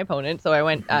 games off my opponent, so I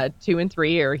went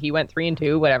 2-3, or he went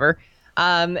 3-2, whatever.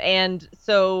 And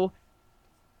so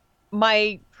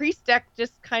my priest deck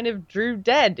just kind of drew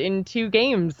dead in 2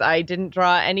 games. I didn't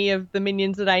draw any of the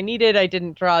minions that I needed. I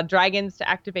didn't draw dragons to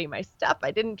activate my stuff.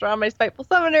 I didn't draw my spiteful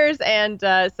summoners. And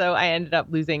so I ended up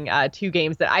losing 2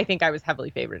 games that I think I was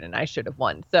heavily favored and I should have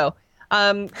won. So,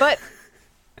 but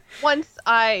once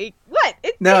their stats.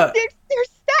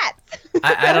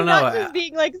 I don't know. I'm not just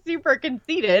being like super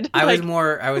conceited. I was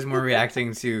more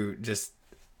reacting to just,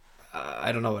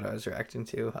 I don't know what I was reacting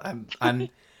to.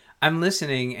 I'm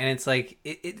listening, and it's like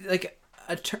like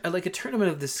a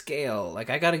tournament of this scale. Like,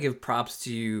 I got to give props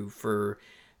to you for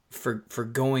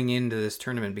going into this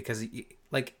tournament, because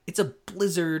like it's a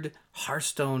Blizzard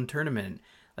Hearthstone tournament.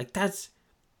 Like that's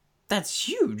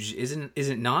huge, isn't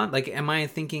it not? Like, am I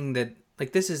thinking that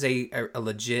like this is a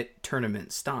legit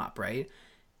tournament stop, right?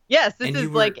 Yes, this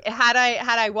is like had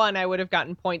I won, I would have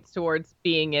gotten points towards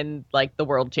being in like the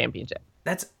World Championship.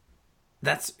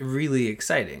 That's really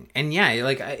exciting. And yeah,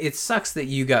 like, it sucks that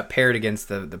you got paired against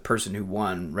the person who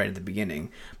won right at the beginning.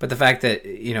 But the fact that,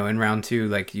 in round 2,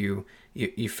 like you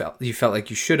felt like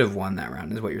you should have won that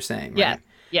round is what you're saying, right? Yeah.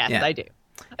 Yes, Yeah. I do.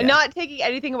 Yeah. Not taking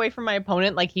anything away from my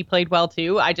opponent, like he played well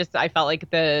too. I felt like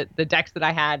the decks that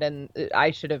I had, and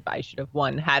I should have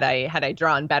won had I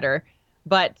drawn better.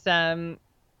 But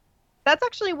that's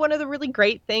actually one of the really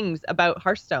great things about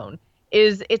Hearthstone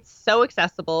is it's so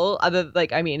accessible. It's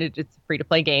a free to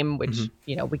play game, which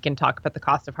we can talk about the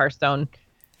cost of Hearthstone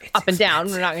up and down.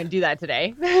 We're not going to do that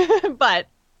today, but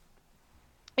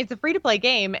it's a free to play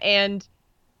game, and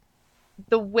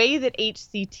the way that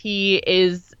HCT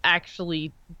is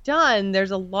actually done, there's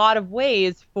a lot of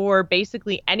ways for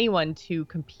basically anyone to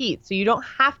compete. So you don't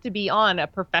have to be on a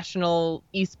professional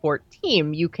esport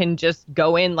team. You can just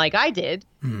go in like I did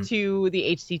to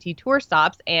the HCT tour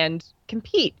stops and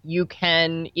compete. You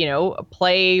can,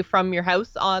 play from your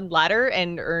house on ladder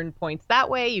and earn points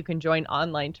that way. You can join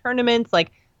online tournaments.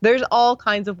 Like there's all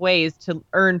kinds of ways to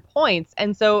earn points.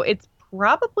 And so it's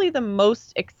probably the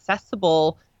most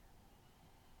accessible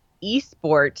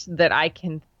esport that I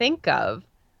can think of,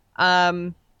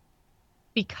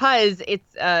 because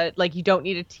it's like you don't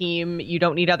need a team, you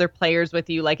don't need other players with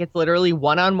you. Like it's literally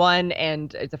one-on-one,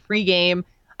 and it's a free game.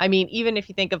 I mean, even if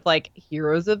you think of like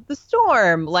Heroes of the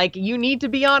Storm, like you need to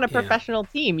be on a professional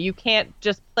team. You can't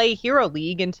just play Hero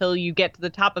League until you get to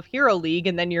the top of Hero League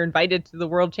and then you're invited to the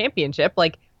World Championship.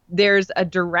 Like there's a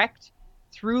direct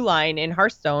through line in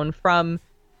Hearthstone from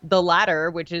the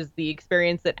ladder, which is the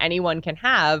experience that anyone can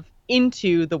have,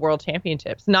 into the World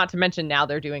Championships. Not to mention now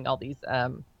they're doing all these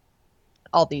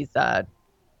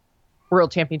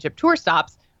World Championship tour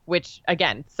stops, which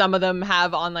again, some of them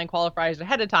have online qualifiers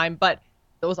ahead of time, but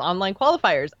those online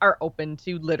qualifiers are open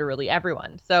to literally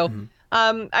everyone. So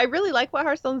I really like what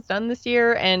Hearthstone's done this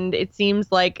year, and it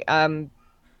seems like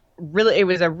really it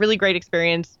was a really great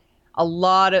experience.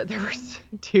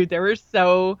 There were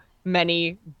so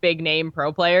many big name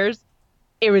pro players.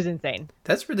 It was insane.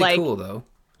 That's really cool though.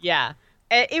 Yeah,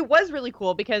 it was really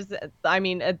cool because, I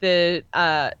mean, the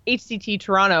HCT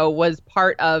Toronto was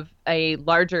part of a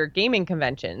larger gaming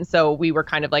convention. So we were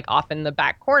kind of like off in the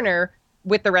back corner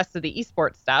with the rest of the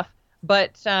esports stuff.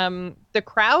 But the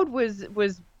crowd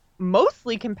was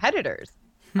mostly competitors.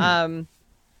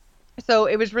 So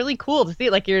it was really cool to see,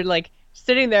 like, you're like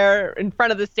sitting there in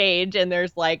front of the stage and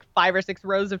there's like 5 or 6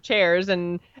 rows of chairs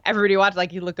and everybody watches.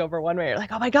 Like you look over one way, you're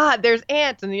like, oh my God, there's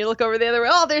Ant. And you look over the other way,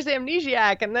 oh, there's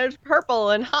Amnesiac and there's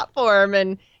Purple and Hot Form.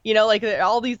 And, like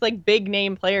all these like big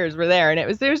name players were there. And it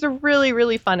was a really,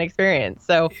 really fun experience.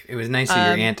 So it was nice of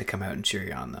your aunt to come out and cheer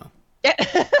you on though.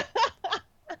 Yeah.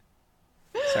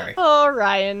 Sorry. Oh,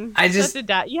 Ryan.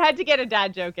 You had to get a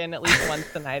dad joke in at least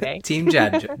once tonight, eh? Team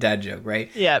dad joke,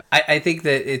 right? Yeah. I think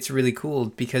that it's really cool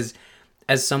because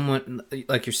as someone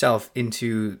like yourself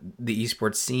into the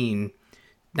esports scene,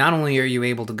 not only are you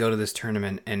able to go to this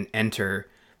tournament and enter,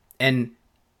 and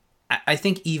I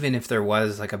think even if there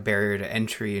was like a barrier to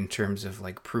entry in terms of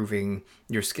like proving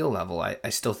your skill level, I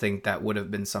still think that would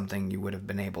have been something you would have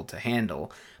been able to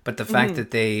handle. But the fact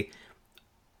that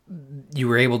you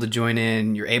were able to join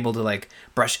in, you're able to like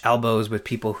brush elbows with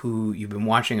people who you've been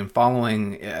watching and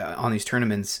following on these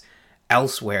tournaments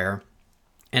elsewhere.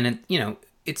 And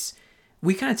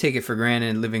we kind of take it for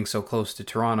granted living so close to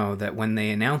Toronto that when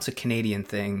they announce a Canadian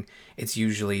thing, it's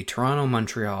usually Toronto,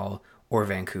 Montreal, or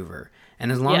Vancouver.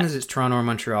 And as long as it's Toronto or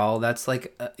Montreal, that's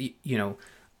like,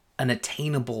 an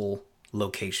attainable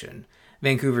location.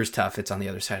 Vancouver's tough. It's on the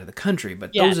other side of the country.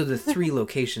 But those are the 3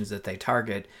 locations that they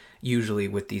target usually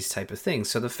with these type of things.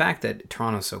 So the fact that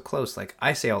Toronto's so close, like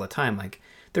I say all the time, like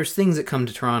there's things that come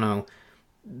to Toronto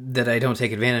that I don't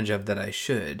take advantage of that I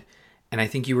should. And I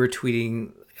think you were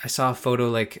tweeting, I saw a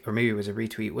photo or maybe it was a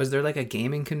retweet. Was there like a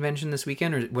gaming convention this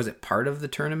weekend, or was it part of the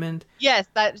tournament? Yes,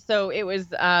 so it was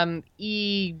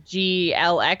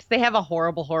EGLX. They have a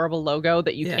horrible logo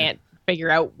that you can't figure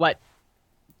out what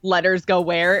letters go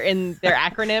where in their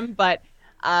acronym, but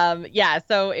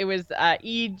so it was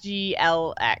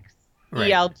EGLX.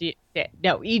 Right.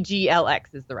 EGLX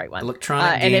is the right one.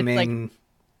 Electronic Gaming. And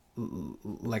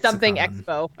it's like something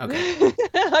Expo. Okay.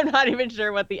 I'm not even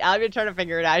sure what I've been trying to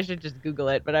figure it out. I should just Google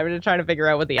it, but I've been trying to figure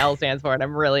out what the L stands for, and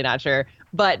I'm really not sure.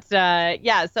 But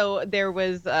so there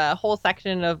was a whole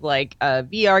section of like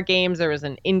VR games. There was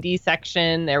an indie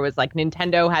section. There was like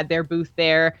Nintendo had their booth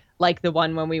there, like the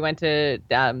one when we went to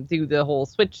do the whole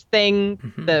Switch thing,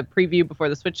 the preview before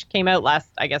the Switch came out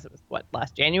last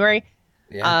January.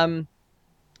 Yeah.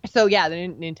 So the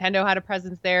Nintendo had a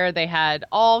presence there. They had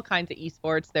all kinds of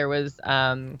esports. There was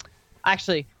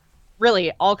actually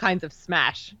really all kinds of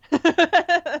Smash,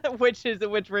 which we're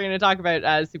going to talk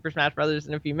about Super Smash Brothers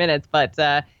in a few minutes. But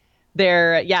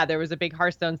there was a big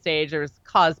Hearthstone stage. There was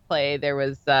cosplay. There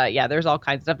was there's all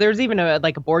kinds of stuff. There was even a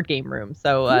board game room.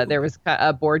 So there was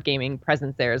a board gaming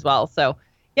presence there as well. So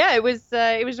yeah, it was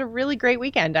a really great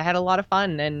weekend. I had a lot of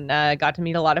fun and got to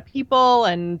meet a lot of people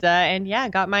and yeah,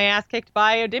 got my ass kicked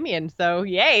by Endymion. So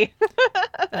yay.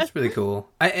 That's really cool.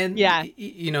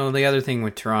 You know, the other thing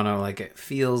with Toronto, like it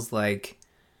feels like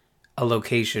a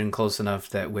location close enough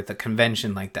that with a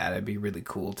convention like that, it'd be really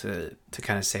cool to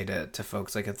kind of say to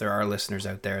folks, like if there are listeners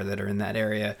out there that are in that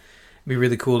area, it'd be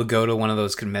really cool to go to one of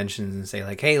those conventions and say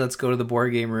like, hey, let's go to the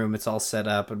board game room. It's all set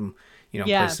up and, you know,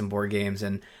 play some board games.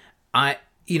 And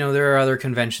you know, there are other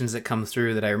conventions that come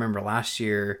through that I remember last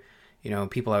year, you know,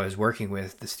 people I was working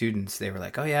with, the students, they were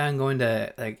like, oh yeah, I'm going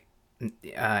to like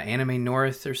Anime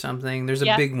North or something. There's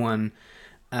a big one.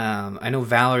 I know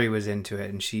Valerie was into it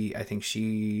and I think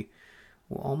she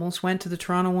almost went to the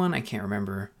Toronto one. I can't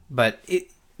remember, but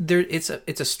it's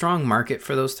a strong market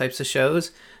for those types of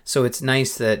shows. So it's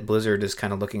nice that Blizzard is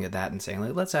kind of looking at that and saying,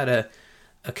 like, let's add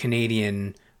a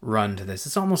Canadian run to this.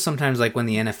 It's almost sometimes like when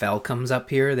the NFL comes up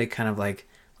here, they kind of like,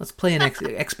 let's play an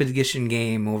expedition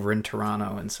game over in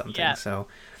Toronto and something. Yeah. So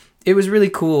it was really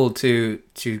cool to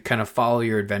kind of follow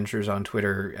your adventures on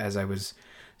Twitter as I was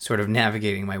sort of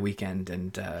navigating my weekend,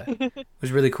 and it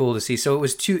was really cool to see. So it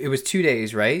was 2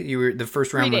 days, right? The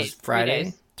first round was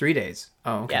Friday. 3 days.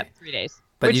 Oh, okay. Yeah, 3 days.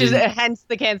 But which is hence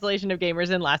the cancellation of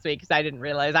Gamers In last week, because I didn't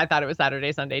realize. I thought it was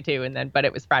Saturday, Sunday too, but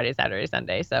it was Friday, Saturday,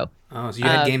 Sunday. So you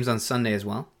had games on Sunday as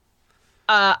well?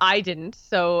 I didn't.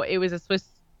 So it was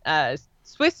a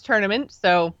Swiss tournament.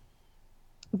 So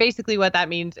basically, what that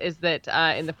means is that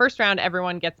in the first round,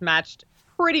 everyone gets matched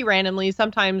pretty randomly.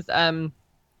 Sometimes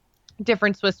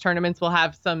different Swiss tournaments will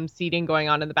have some seeding going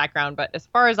on in the background, but as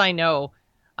far as I know,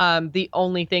 the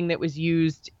only thing that was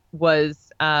used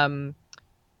was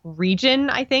region,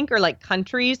 I think, or like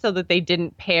country, so that they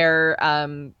didn't pair,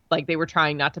 like they were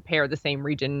trying not to pair the same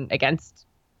region against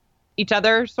each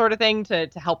other, sort of thing, to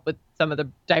help with some of the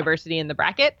diversity in the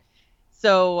bracket.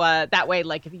 So that way,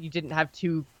 like if you didn't have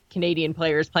two Canadian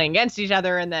players playing against each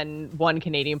other and then one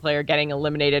Canadian player getting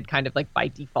eliminated kind of like by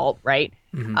default, right?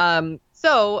 Mm-hmm.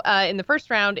 So in the first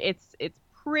round, it's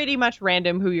pretty much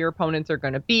random who your opponents are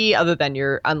going to be, other than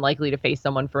you're unlikely to face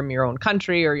someone from your own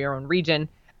country or your own region.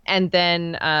 And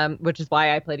then, which is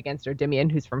why I played against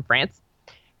Endymion, who's from France.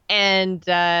 And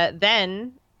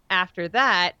then after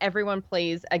that, everyone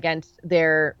plays against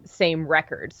their same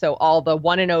record. So all the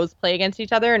 1-0s play against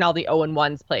each other, and all the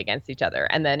 0-1s play against each other.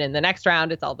 And then in the next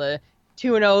round, it's all the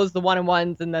 2-0s, the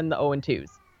 1-1s, and then the 0-2s.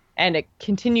 And it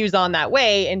continues on that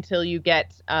way until you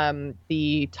get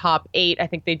the top 8. I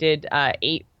think they did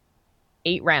 8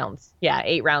 rounds. Yeah,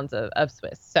 8 rounds of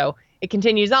Swiss. So it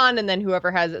continues on, and then whoever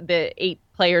has the 8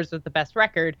 players with the best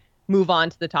record move on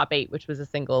to the top 8, which was a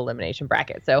single elimination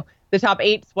bracket. So the top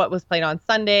 8 is what was played on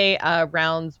Sunday.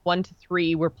 Rounds 1 to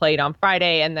 3 were played on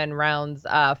Friday, and then rounds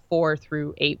 4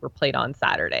 through 8 were played on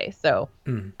Saturday. So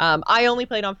I only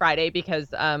played on Friday because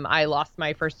I lost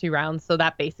my first 2 rounds. So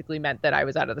that basically meant that I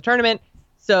was out of the tournament.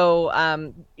 So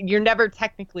you're never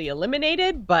technically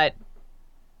eliminated, but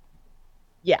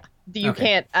yeah, you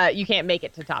can't make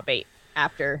it to top 8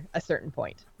 after a certain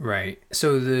point. Right.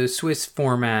 So the Swiss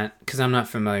format, because I'm not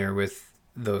familiar with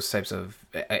those types of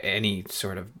any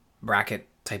sort of bracket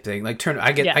type thing. Like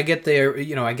I get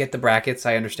the brackets,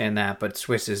 I understand that, but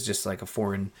Swiss is just like a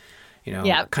foreign,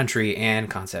 country and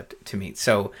concept to me.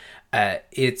 So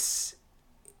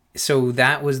so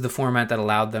that was the format that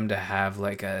allowed them to have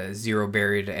like a 0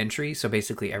 barrier to entry. So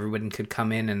basically everyone could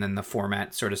come in, and then the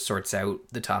format sort of sorts out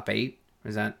the top 8.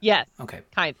 Is that? Yes. Okay.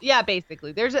 Yeah,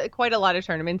 basically. There's quite a lot of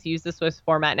tournaments use the Swiss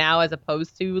format now, as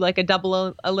opposed to like a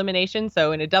double elimination.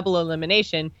 So in a double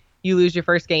elimination, you lose your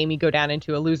first game, you go down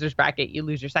into a loser's bracket, you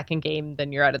lose your second game,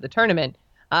 then you're out of the tournament.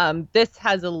 This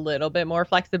has a little bit more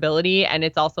flexibility, and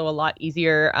it's also a lot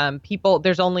easier.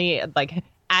 There's only like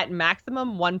at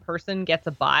maximum one person gets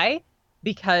a bye,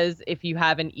 because if you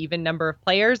have an even number of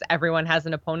players, everyone has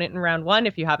an opponent in round 1.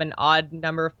 If you have an odd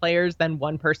number of players, then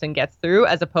one person gets through,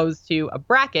 as opposed to a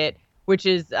bracket, which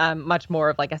is much more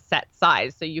of like a set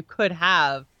size. So you could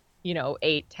have,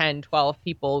 8, 10, 12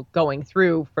 people going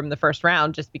through from the first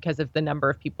round just because of the number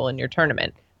of people in your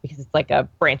tournament, because it's like a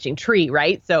branching tree,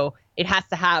 right? So it has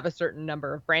to have a certain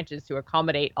number of branches to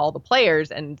accommodate all the players,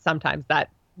 and sometimes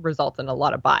that results in a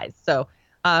lot of buys. So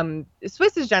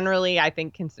Swiss is generally, I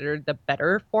think, considered the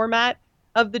better format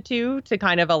of the two, to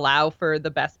kind of allow for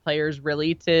the best players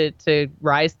really to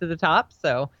rise to the top.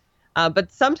 So,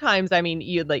 but sometimes, I mean,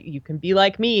 you can be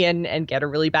like me and get a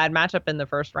really bad matchup in the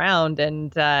first round,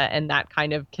 and that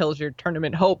kind of kills your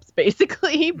tournament hopes,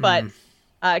 basically. But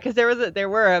because there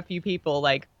were a few people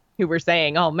like who were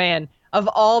saying, oh man, of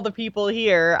all the people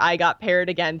here, I got paired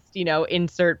against,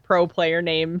 insert pro player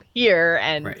name here.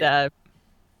 And Right.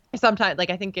 Sometimes, like,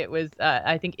 I think it was,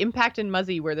 I think Impact and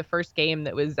Muzzy were the first game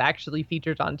that was actually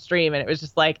featured on stream. And it was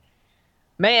just like,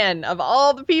 man, of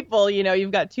all the people,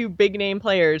 you've got two big name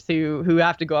players who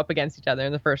have to go up against each other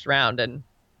in the first round. And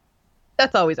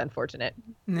that's always unfortunate.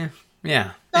 Yeah.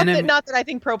 Yeah. Not that I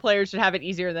think pro players should have it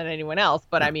easier than anyone else,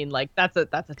 but no. I mean, like, that's a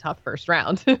tough first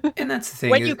round. And that's the thing.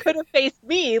 When you could have faced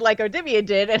me like Odivia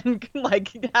did and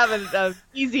like have an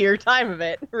easier time of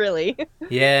it, really.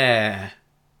 Yeah.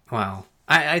 Wow.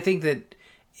 I think that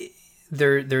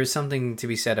there's something to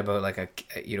be said about like a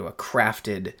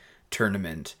crafted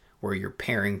tournament where you're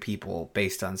pairing people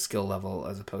based on skill level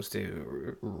as opposed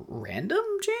to random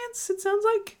chance. It sounds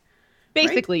like.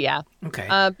 Basically, right? Yeah.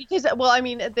 Okay. Because, well, I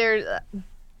mean,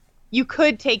 you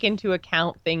could take into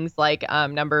account things like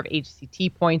number of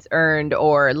HCT points earned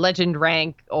or legend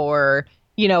rank or,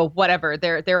 whatever.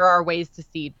 There are ways to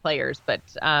seed players, but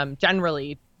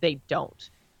generally they don't.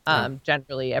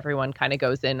 Generally, everyone kind of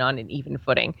goes in on an even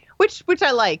footing, which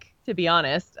I like, to be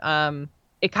honest.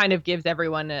 It kind of gives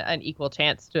everyone an equal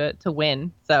chance to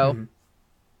win. So,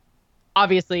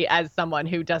 obviously, as someone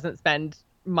who doesn't spend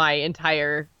my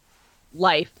entire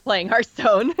life playing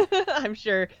Hearthstone, I'm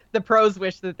sure the pros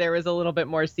wish that there was a little bit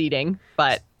more seeding,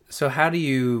 but so how do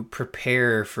you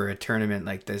prepare for a tournament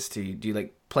like this? Do you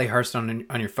like play Hearthstone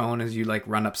on your phone as you like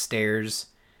run upstairs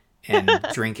and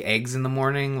drink eggs in the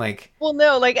morning? Like, well,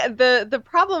 no, like the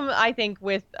problem I think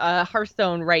with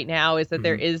Hearthstone right now is that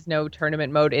there is no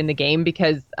tournament mode in the game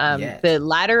because the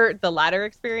ladder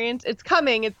experience, it's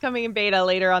coming in beta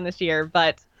later on this year,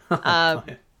 but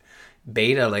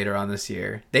beta later on this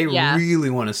year. They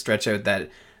really want to stretch out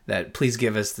that please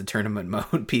give us the tournament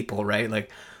mode people, right?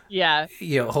 Like,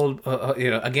 hold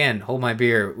hold my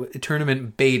beer.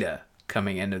 Tournament beta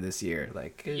coming end of this year.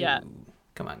 Like,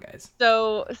 come on, guys.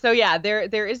 So yeah,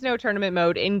 there is no tournament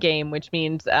mode in game, which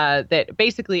means that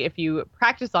basically if you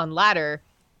practice on ladder,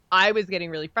 I was getting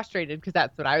really frustrated because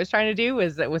that's what I was trying to do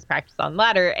was practice on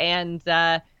ladder, and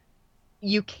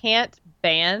you can't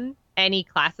ban any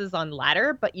classes on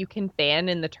ladder, but you can ban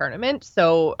in the tournament.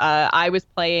 So I was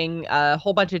playing a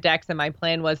whole bunch of decks and my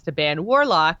plan was to ban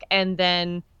Warlock, and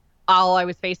then all I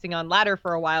was facing on ladder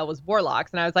for a while was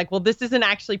Warlocks, and I was like, well, this isn't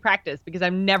actually practice because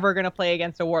I'm never going to play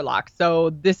against a Warlock, so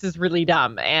this is really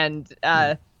dumb. And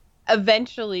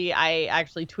eventually I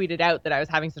actually tweeted out that I was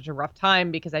having such a rough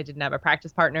time because I didn't have a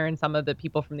practice partner, and some of the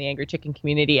people from the Angry Chicken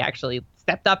community actually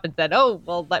stepped up and said, oh,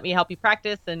 well, let me help you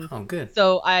practice. And good.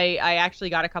 So I actually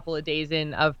got a couple of days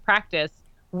in of practice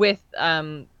with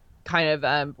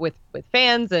with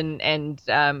fans and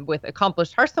with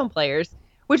accomplished Hearthstone players,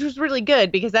 which was really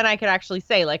good because then I could actually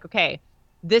say, like, okay,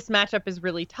 this matchup is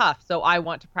really tough, so I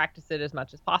want to practice it as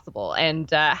much as possible.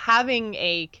 And having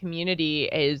a community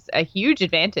is a huge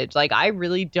advantage. Like, I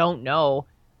really don't know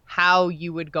how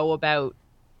you would go about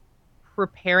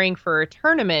preparing for a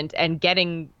tournament and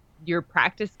getting your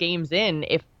practice games in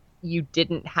if you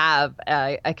didn't have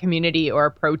a community or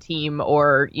a pro team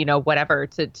or, whatever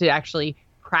to actually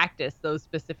practice those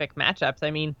specific matchups.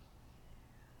 I mean,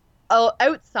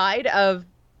 outside of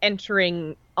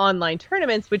entering online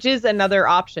tournaments, which is another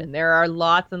option. There are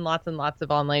lots and lots and lots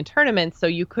of online tournaments. So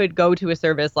you could go to a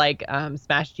service like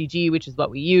Smash GG, which is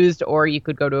what we used, or you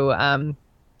could go to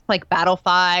like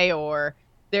Battlefy, or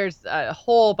there's a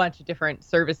whole bunch of different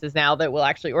services now that will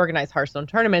actually organize Hearthstone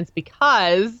tournaments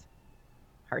because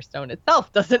Hearthstone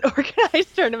itself doesn't organize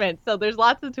tournaments. So there's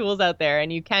lots of tools out there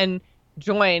and you can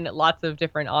join lots of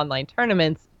different online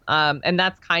tournaments. And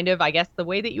that's kind of, I guess, the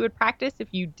way that you would practice if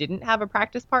you didn't have a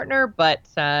practice partner. But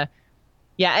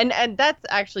and that's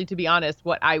actually, to be honest,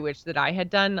 what I wish that I had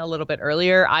done a little bit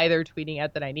earlier, either tweeting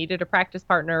out that I needed a practice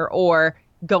partner or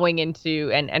going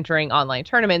into and entering online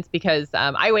tournaments, because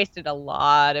I wasted a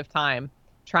lot of time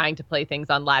trying to play things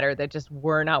on ladder that just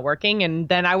were not working. And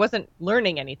then I wasn't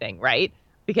learning anything, right?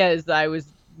 Because I was,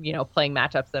 playing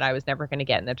matchups that I was never going to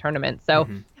get in the tournament. So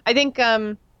I think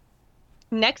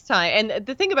next time, and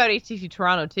the thing about HCT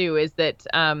Toronto too is that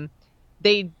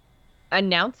they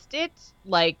announced it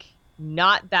like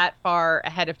not that far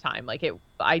ahead of time. Like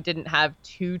I didn't have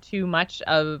too much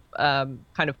of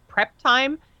kind of prep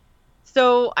time.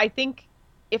 So I think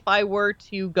if I were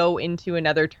to go into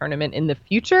another tournament in the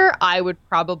future, I would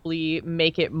probably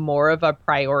make it more of a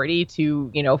priority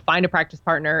to, find a practice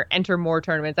partner, enter more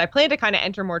tournaments. I plan to kind of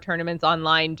enter more tournaments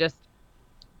online just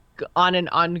on an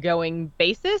ongoing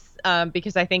basis,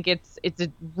 because I think it's a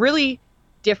really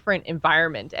different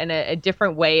environment and a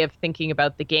different way of thinking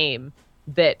about the game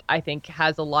that I think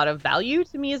has a lot of value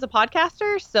to me as a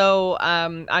podcaster. So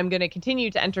I'm going to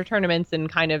continue to enter tournaments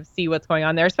and kind of see what's going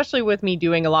on there, especially with me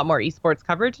doing a lot more esports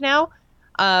coverage now.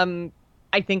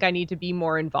 I think I need to be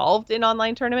more involved in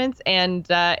online tournaments, and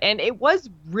it was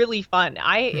really fun.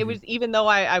 It was, even though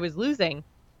I was losing,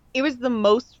 it was the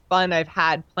most fun I've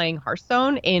had playing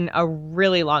Hearthstone in a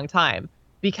really long time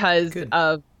because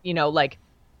of, like,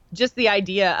 just the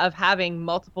idea of having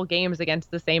multiple games against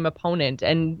the same opponent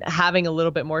and having a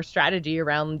little bit more strategy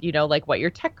around, like what your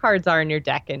tech cards are in your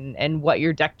deck and what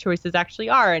your deck choices actually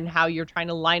are and how you're trying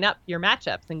to line up your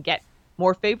matchups and get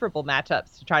more favorable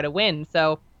matchups to try to win.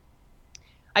 So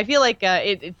I feel like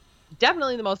it's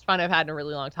definitely the most fun I've had in a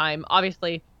really long time.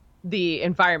 Obviously, the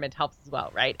environment helps as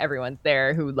well, right? Everyone's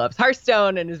there who loves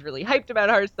Hearthstone and is really hyped about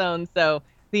Hearthstone. So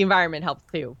the environment helps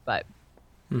too, but.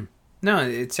 No,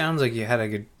 it sounds like you had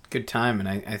a good time, and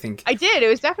I think I did. It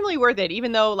was definitely worth it,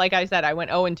 even though, like I said, I went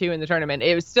 0-2 in the tournament.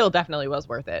 It was still definitely was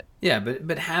worth it. Yeah,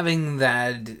 but having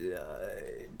that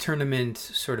tournament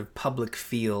sort of public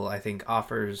feel, I think,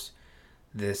 offers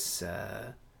this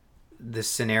this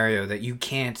scenario that you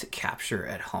can't capture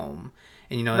at home.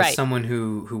 And as someone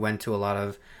who went to a lot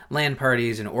of LAN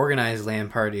parties and organized LAN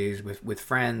parties with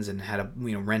friends and had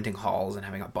renting halls and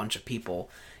having a bunch of people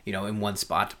in one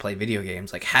spot to play video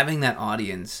games, like having that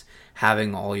audience,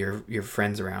 having all your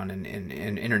friends around and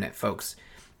internet folks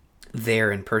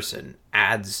there in person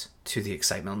adds to the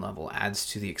excitement level, adds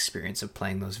to the experience of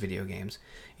playing those video games.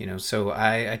 So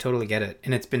I totally get it.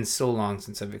 And it's been so long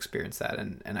since I've experienced that,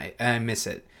 and I miss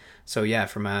it. So yeah,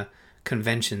 from a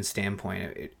convention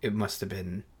standpoint, it must have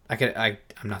been. I'm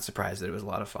not surprised that it was a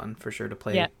lot of fun for sure to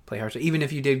play Hearthstone, even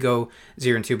if you did go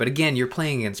 0-2. But again, you're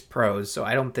playing against pros, so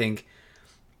I don't think.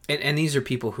 And these are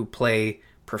people who play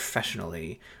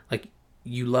professionally. Like,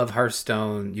 you love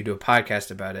Hearthstone, you do a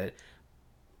podcast about it,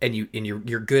 and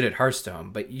you're good at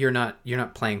Hearthstone, but you're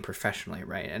not playing professionally,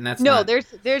 right? And that's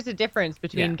there's a difference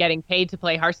between getting paid to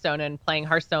play Hearthstone and playing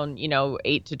Hearthstone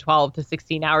 8 to 12 to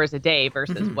 16 hours a day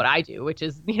versus what I do, which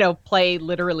is play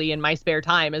literally in my spare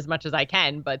time as much as I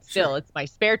can, but still it's my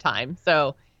spare time.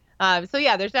 So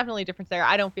yeah, there's definitely a difference there.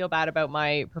 I don't feel bad about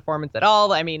my performance at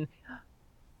all. I mean,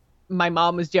 my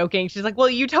mom was joking. She's like, well,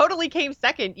 you totally came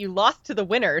second. You lost to the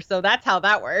winner. So that's how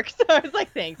that works. So I was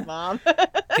like, thanks, Mom.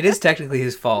 It is technically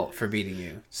his fault for beating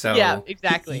you. So yeah,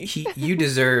 exactly. You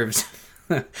deserve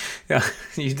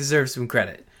some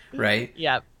credit, right?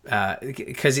 Yeah.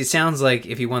 Because it sounds like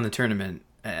if he won the tournament,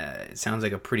 it sounds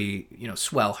like a pretty,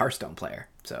 swell Hearthstone player.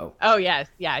 So. Oh, yes.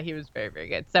 Yeah, he was very, very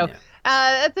good. So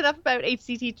that's enough about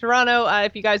HCT Toronto.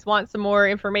 If you guys want some more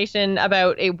information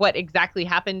about what exactly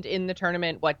happened in the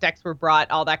tournament, what decks were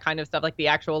brought, all that kind of stuff, like the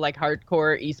actual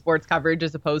hardcore esports coverage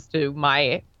as opposed to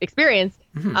my experience,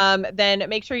 then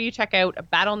make sure you check out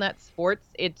BattleNet Sports.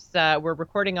 It's we're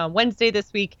recording on Wednesday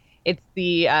this week. It's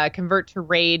the Convert to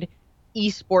Raid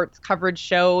esports coverage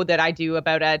show that I do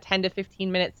about a 10 to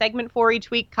 15 minute segment for each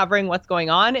week, covering what's going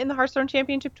on in the Hearthstone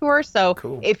Championship Tour. So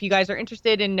if you guys are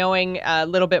interested in knowing a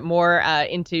little bit more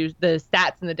into the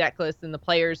stats and the deck lists and the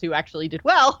players who actually did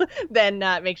well, then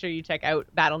make sure you check out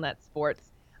BattleNet Sports.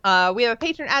 We have a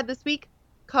patron ad this week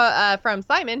from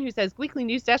Simon, who says Weekly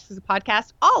News Desk is a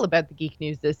podcast all about the geek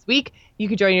news this week. You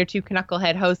can join your two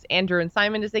Knucklehead hosts, Andrew and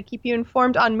Simon, as they keep you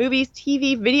informed on movies,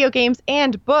 TV, video games,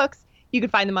 and books. You can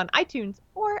find them on iTunes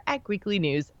or at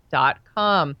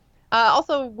weeklynews.com.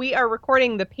 Also, we are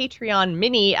recording the Patreon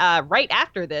mini right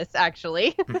after this,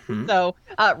 actually. So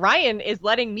Ryan is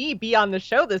letting me be on the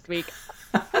show this week.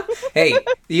 Hey,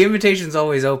 the invitation's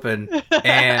always open.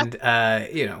 And,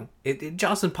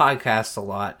 Jocelyn podcasts a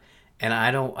lot. And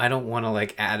I don't want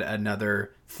to add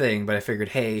another thing, but I figured,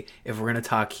 hey, if we're going to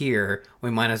talk here, we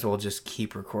might as well just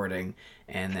keep recording.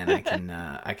 And then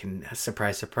I can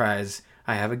surprise,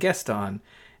 I have a guest on,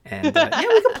 and we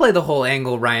can play the whole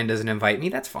angle. Ryan doesn't invite me.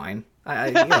 That's fine.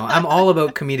 I'm all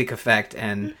about comedic effect,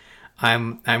 and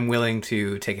I'm willing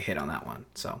to take a hit on that one.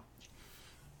 So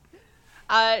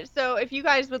if you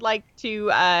guys would like to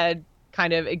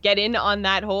kind of get in on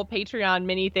that whole Patreon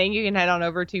mini thing, you can head on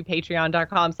over to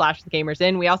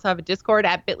patreon.com/thegamersin. We also have a Discord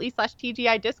at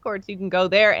bit.ly/TGI Discord, so you can go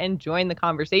there and join the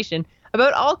conversation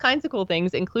about all kinds of cool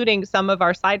things, including some of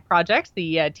our side projects,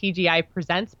 the TGI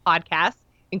Presents podcast,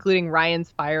 including Ryan's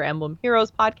Fire Emblem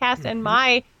Heroes podcast and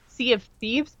my Sea of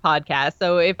Thieves podcast.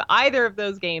 So if either of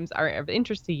those games are of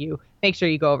interest to you, make sure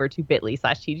you go over to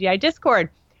bit.ly/TGI Discord.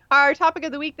 Our topic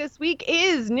of the week this week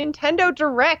is Nintendo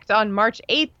Direct on March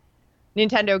 8th.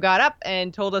 Nintendo got up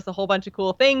and told us a whole bunch of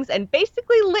cool things and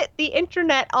basically lit the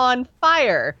internet on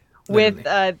fire with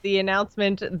the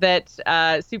announcement that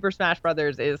Super Smash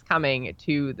Brothers is coming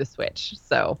to the Switch.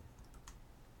 So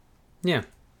Yeah,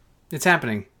 it's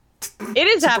happening. It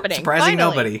is happening. Surprising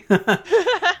finally. nobody.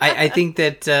 I think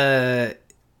that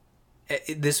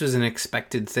this was an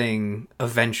expected thing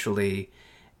eventually,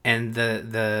 and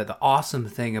the awesome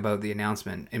thing about the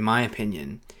announcement, in my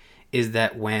opinion, is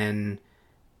that when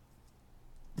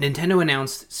Nintendo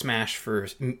announced Smash for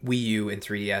Wii U and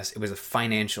 3DS, it was a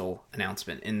financial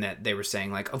announcement in that they were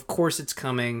saying, like, of course it's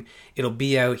coming, it'll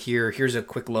be out here, here's a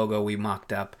quick logo we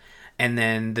mocked up, and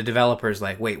then the developers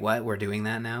like, wait, what? We're doing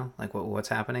that now? Like, what's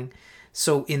happening?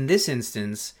 So in this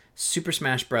instance, Super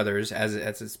Smash Brothers, as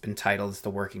it's been titled, it's the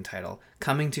working title,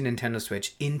 coming to Nintendo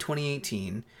Switch in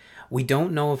 2018. We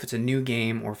don't know if it's a new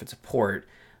game or if it's a port,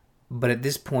 but at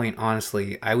this point,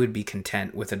 honestly, I would be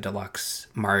content with a deluxe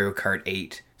Mario Kart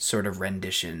 8 sort of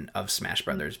rendition of Smash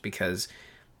Brothers, because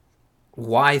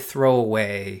why throw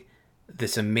away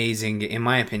this amazing, in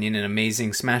my opinion, an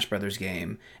amazing Smash Brothers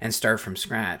game and start from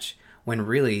scratch when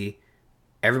really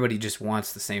everybody just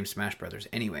wants the same Smash Brothers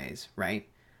anyways, right?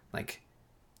 Like,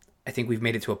 I think we've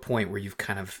made it to a point where you've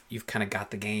kind of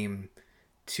got the game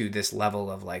to this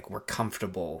level of like, we're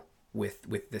comfortable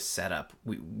with this setup.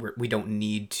 We don't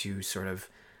need to sort of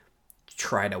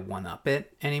try to one up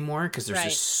it anymore, because there's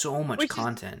just so much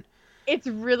content. It's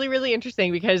really, really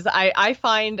interesting because I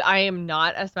find I am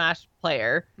not a Smash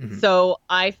player. So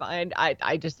I find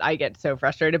I get so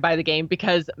frustrated by the game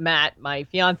because Matt, my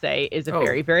fiance, is a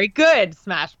very, very good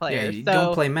Smash player. Yeah,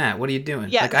 don't play Matt. What are you doing?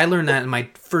 Yeah. Like, I learned that in my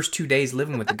first 2 days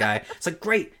living with the guy. It's like,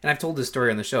 great. And I've told this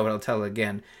story on the show, but I'll tell it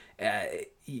again.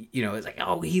 It's like,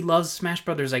 oh, he loves Smash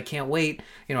Brothers. I can't wait.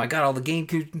 I got all the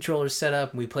GameCube controllers set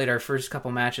up, and we played our first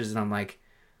couple matches, and I'm like,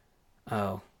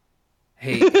 oh,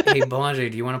 hey, Belanger,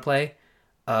 do you want to play?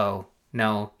 Oh,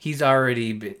 no, he's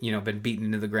already been beaten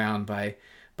into the ground by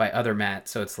other Matt.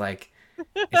 So it's like,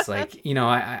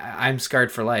 I'm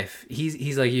scarred for life.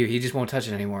 He's like you. He just won't touch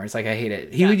it anymore. It's like, I hate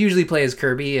it. He would usually play as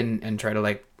Kirby and try to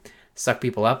like suck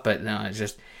people up, but no, he's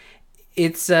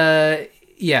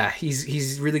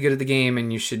really good at the game,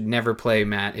 and you should never play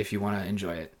Matt if you want to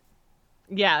enjoy it.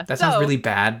 Yeah. That sounds really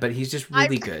bad, but he's just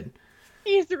really good.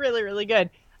 He's really, really good.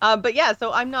 But yeah,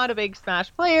 so I'm not a big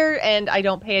Smash player, and I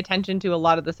don't pay attention to a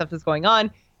lot of the stuff that's going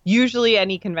on. Usually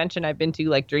any convention I've been to,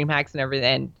 like DreamHacks and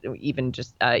everything, and even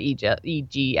just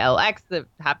EGLX that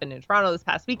happened in Toronto this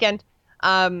past weekend,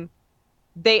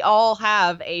 they all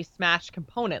have a Smash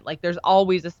component. Like, there's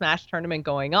always a Smash tournament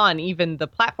going on. Even the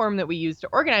platform that we use to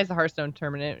organize the Hearthstone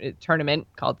tournament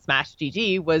called Smash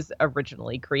GG was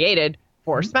originally created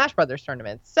for Smash Brothers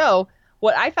tournaments. So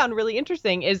what I found really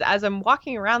interesting is, as I'm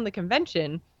walking around the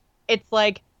convention, it's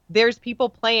like there's people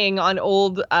playing on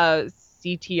old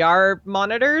CTR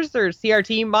monitors or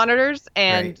CRT monitors,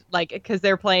 and like, because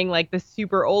they're playing like the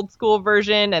super old school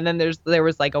version, and then there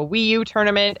was like a Wii U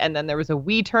tournament, and then there was a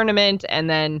Wii tournament, and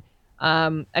then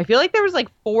I feel like there was like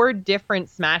 4 different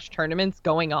Smash tournaments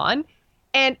going on,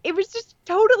 and it was just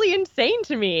totally insane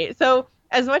to me. So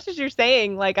as much as you're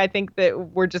saying, like, I think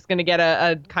that we're just going to get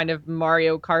a kind of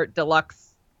Mario Kart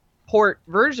Deluxe port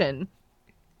version,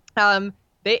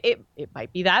 it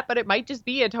might be that, but it might just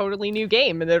be a totally new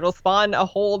game, and it'll spawn a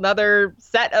whole nother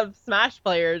set of Smash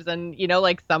players, and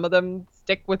like, some of them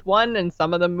stick with one and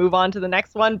some of them move on to the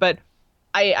next one. But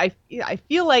I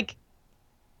feel like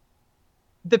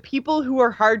the people who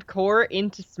are hardcore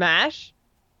into Smash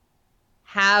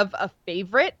have a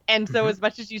favorite, and so as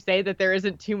much as you say that there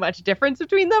isn't too much difference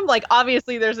between them, like,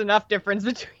 obviously there's enough difference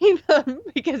between them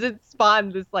because it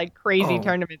spawned this like crazy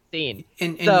tournament scene.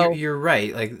 And so, you're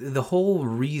right. Like, the whole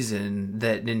reason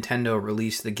that Nintendo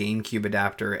released the GameCube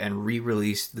adapter and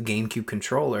re-released the GameCube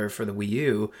controller for the Wii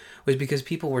U was because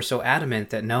people were so adamant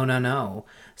that no,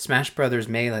 Smash Brothers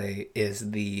Melee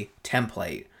is the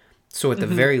template. So at the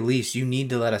very least, you need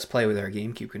to let us play with our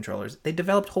GameCube controllers. They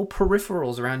developed whole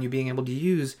peripherals around you being able to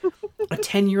use a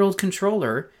 10-year-old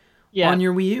controller on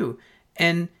your Wii U.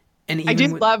 And even I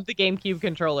do love the GameCube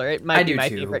controller. It might be my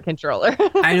favorite controller.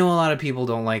 I know a lot of people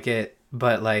don't like it,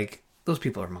 but like, those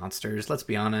people are monsters. Let's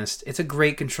be honest. It's a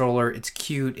great controller. It's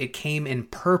cute. It came in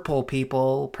purple,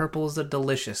 people. Purple is a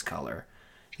delicious color.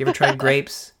 You ever tried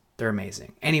grapes? They're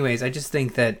amazing. Anyways, I just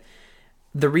think that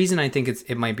the reason I think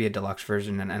it might be a deluxe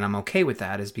version, and I'm okay with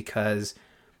that, is because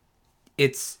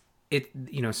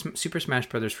Super Smash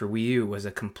Brothers for Wii U was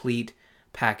a complete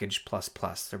package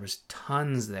plus. There was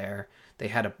tons there. They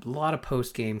had a lot of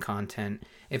post-game content.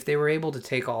 If they were able to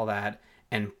take all that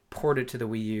and port it to the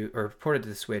Wii U, or port it to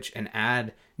the Switch, and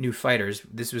add new fighters,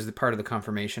 this was the part of the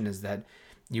confirmation, is that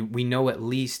we know at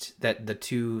least that the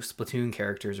 2 Splatoon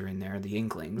characters are in there, the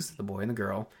Inklings, the boy and the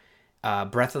girl,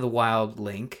 Breath of the Wild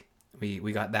Link,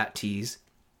 we got that tease,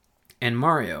 and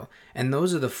Mario. And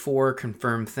those are the 4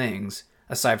 confirmed things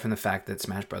aside from the fact that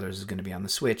Smash Brothers is going to be on the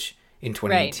Switch in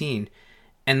Right. 2018.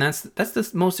 And that's the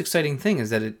most exciting thing,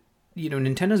 is that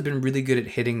Nintendo's been really good at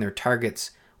hitting their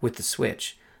targets with the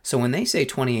Switch. So when they say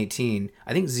 2018,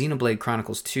 I think Xenoblade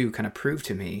Chronicles 2 kind of proved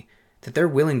to me that they're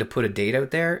willing to put a date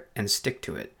out there and stick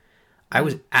to it. I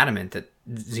was adamant that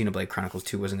Xenoblade Chronicles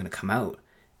 2 wasn't going to come out.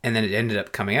 And then it ended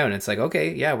up coming out, and it's like,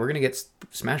 okay, yeah, we're going to get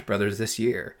Smash Brothers this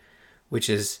year, which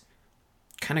is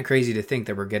kind of crazy to think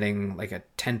that we're getting like a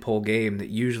tentpole game that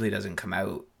usually doesn't come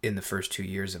out in the first 2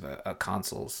 years of a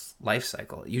console's life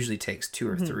cycle. It usually takes 2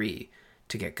 or 3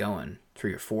 to get going,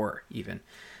 3 or 4 even.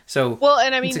 So, well,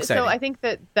 and I mean, it's so I think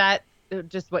that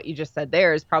just what you just said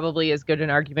there is probably as good an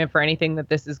argument for anything that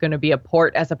this is going to be a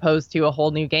port as opposed to a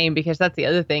whole new game, because that's the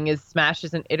other thing is Smash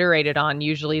isn't iterated on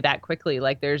usually that quickly.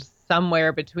 Like there's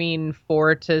somewhere between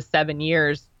 4 to 7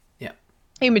 years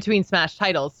in between Smash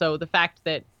titles. So the fact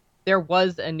that there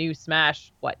was a new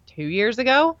Smash, 2 years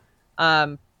ago,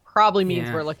 probably means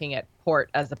we're looking at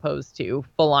port as opposed to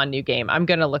full-on new game. I'm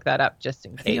going to look that up just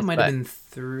in case. I think it might have been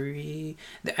 3.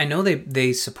 I know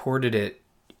they supported it,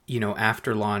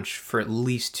 after launch for at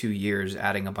least 2 years,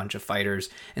 adding a bunch of fighters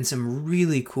and some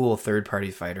really cool third-party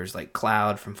fighters like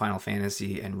Cloud from Final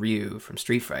Fantasy and Ryu from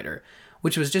Street Fighter,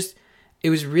 which was it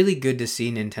was really good to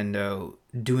see Nintendo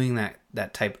doing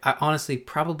that type. Honestly,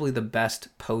 probably the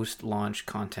best post-launch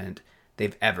content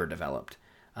they've ever developed,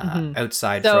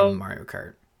 outside from Mario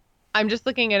Kart. I'm just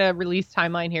looking at a release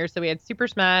timeline here. So we had Super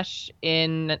Smash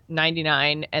in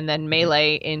 99 and then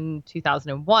Melee in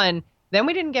 2001. Then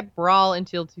we didn't get Brawl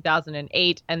until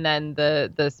 2008. And then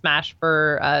the Smash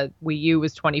for Wii U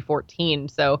was 2014.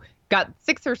 So got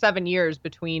 6 or 7 years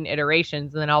between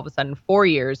iterations. And then all of a sudden 4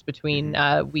 years between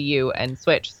Wii U and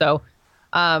Switch. So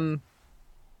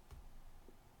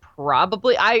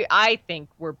probably, I think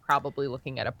we're probably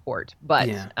looking at a port. But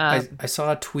I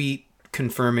saw a tweet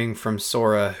confirming from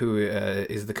Sora, who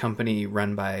is the company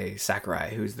run by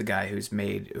Sakurai, who's the guy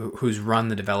who's run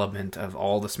the development of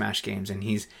all the Smash games, and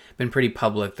he's been pretty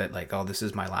public that like, oh, this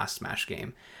is my last Smash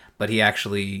game. But he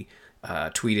actually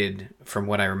tweeted, from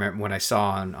what I remember, what I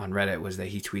saw on Reddit was that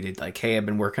he tweeted like, hey, I've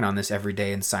been working on this every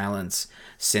day in silence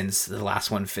since the last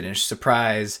one finished.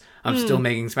 Surprise, I'm still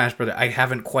making Smash Brothers. I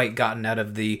haven't quite gotten out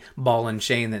of the ball and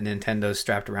chain that Nintendo's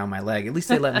strapped around my leg. At least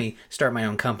they let me start my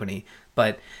own company.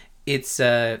 But it's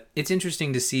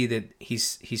interesting to see that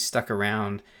he's stuck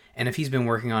around, and if he's been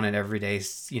working on it every day,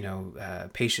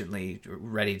 patiently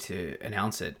ready to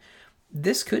announce it,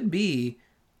 this could be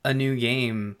a new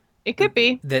game. It could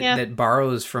be that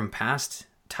borrows from past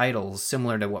titles,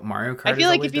 similar to what Mario Kart. I feel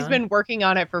like if he's been working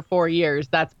on it for 4 years,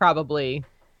 that's probably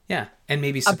and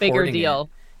maybe a bigger deal.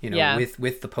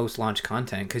 With the post-launch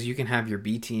content, because you can have your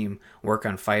B team work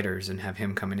on fighters and have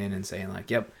him coming in and saying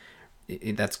like, yep,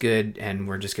 that's good, and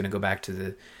we're just going to go back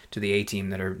to the A team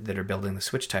that are building the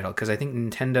Switch title. Because I think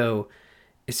Nintendo,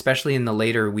 especially in the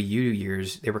later Wii U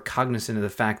years, they were cognizant of the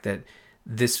fact that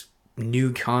this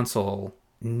new console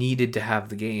needed to have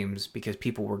the games, because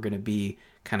people were going to be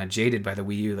kind of jaded by the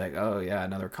Wii U, like, oh yeah,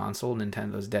 another console,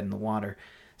 Nintendo's dead in the water.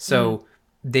 So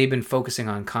they've been focusing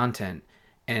on content,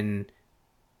 and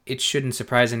it shouldn't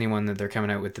surprise anyone that they're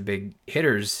coming out with the big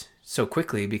hitters so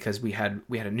quickly, because we had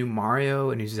a new Mario,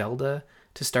 a new Zelda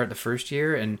to start the first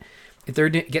year, and if they're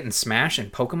getting Smash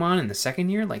and Pokemon in the second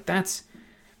year, like that's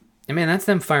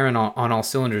them firing on all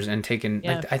cylinders and taking.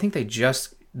 Like, I think they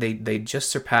just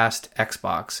surpassed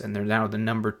Xbox, and they're now the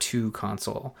number 2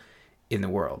 console in the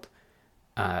world.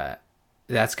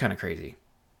 That's kind of crazy.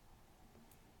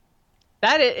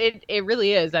 That it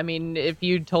really is. I mean, if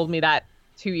you told me that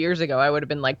 2 years ago, I would have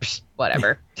been like, psh,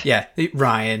 whatever. Yeah,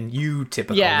 Ryan, you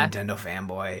typical Nintendo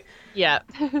fanboy. Yeah.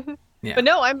 But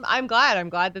no, I'm glad. I'm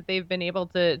glad that they've been able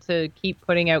to keep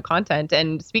putting out content.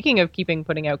 And speaking of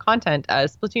putting out content,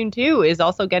 Splatoon 2 is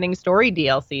also getting story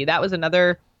DLC. That was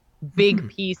another big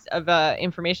piece of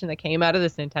information that came out of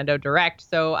this Nintendo Direct.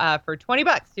 So for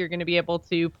 $20, you're going to be able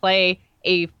to play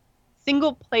a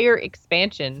single player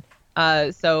expansion.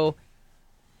 So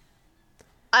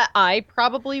I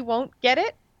probably won't get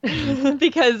it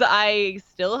because I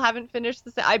still haven't finished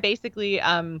this. I basically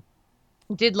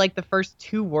did like the first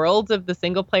 2 worlds of the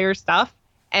single player stuff,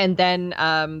 and then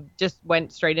just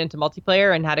went straight into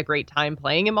multiplayer and had a great time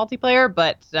playing in multiplayer.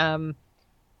 But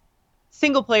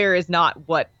single player is not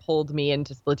what pulled me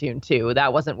into Splatoon 2.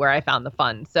 That wasn't where I found the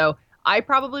fun. So I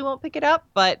probably won't pick it up,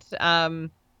 but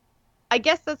I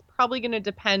guess that's probably going to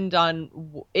depend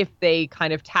on if they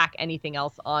kind of tack anything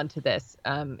else onto this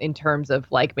in terms of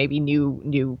like maybe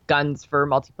new guns for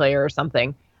multiplayer or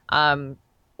something.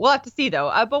 We'll have to see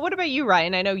though. But what about you,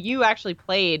 Ryan? I know you actually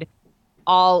played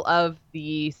all of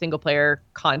the single player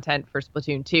content for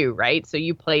Splatoon 2, right? So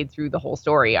you played through the whole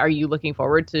story. Are you looking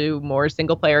forward to more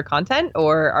single player content,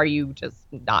 or are you just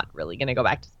not really going to go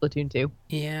back to Splatoon 2?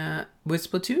 Yeah, with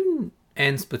Splatoon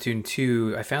and Splatoon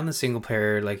 2, I found the single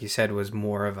player, like you said, was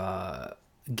more of a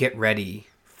get ready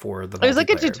for the It was like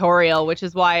a multiplayer. tutorial, which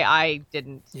is why I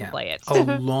didn't Yeah, play it.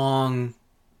 a long,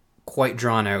 quite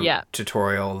drawn out Yeah.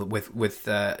 tutorial with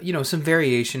some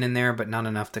variation in there, but not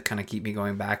enough to kind of keep me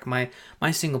going back. My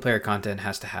single player content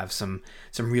has to have some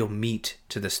real meat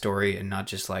to the story, and not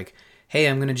just like, hey,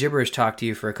 I'm gonna gibberish talk to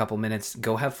you for a couple minutes,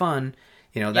 go have fun.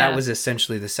 That Yeah. was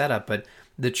essentially the setup. But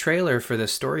the trailer for the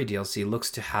story DLC looks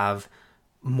to have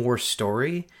more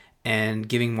story and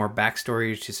giving more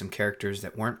backstory to some characters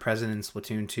that weren't present in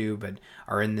Splatoon 2 but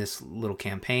are in this little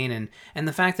campaign, and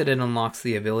the fact that it unlocks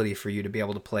the ability for you to be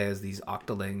able to play as these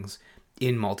octolings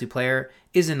in multiplayer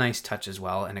is a nice touch as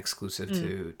well, and exclusive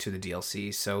to the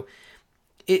DLC. So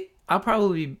I'll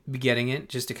probably be getting it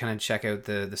just to kind of check out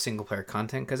the single player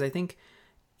content, because I think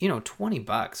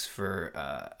 $20 for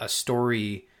a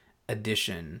story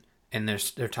edition, and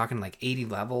they're talking like 80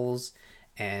 levels.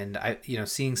 And I,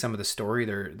 seeing some of the story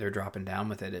they're dropping down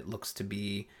with it, it looks to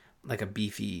be like a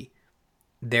beefy,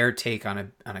 their take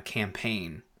on a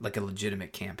campaign, like a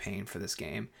legitimate campaign for this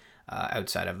game,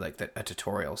 outside of like a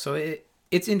tutorial. So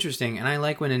it's interesting, and I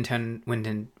like when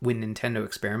Nintendo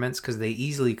experiments, because they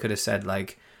easily could have said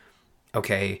like,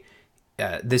 okay,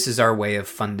 this is our way of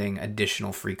funding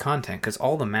additional free content, because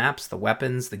all the maps, the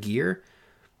weapons, the gear,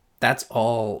 that's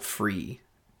all free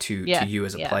to you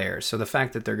as a player. So the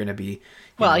fact that they're going to be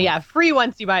free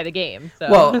once you buy the game. So.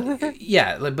 Well,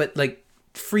 yeah, but like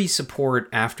free support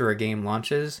after a game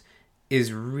launches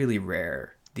is really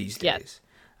rare these days.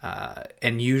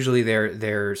 And usually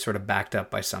they're sort of backed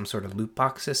up by some sort of loot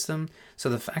box system. So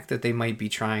the fact that they might be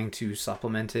trying to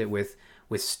supplement it with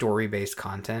story-based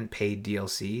content, paid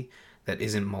DLC that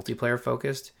isn't multiplayer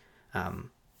focused,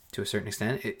 to a certain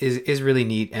extent, is really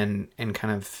neat and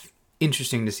kind of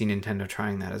interesting to see Nintendo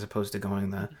trying that, as opposed to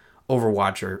going the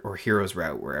Overwatch or Heroes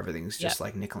route, where everything's just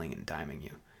like nickeling and diming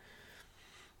you.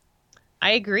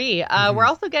 I agree. We're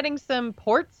also getting some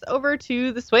ports over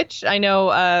to the Switch. I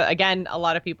know, again, a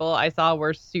lot of people I saw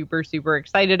were super, super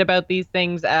excited about these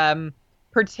things,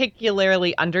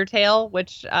 particularly Undertale,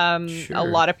 which a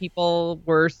lot of people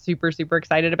were super, super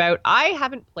excited about. I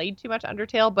haven't played too much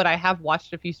Undertale, but I have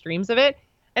watched a few streams of it,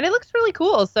 and it looks really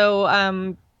cool.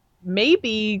 So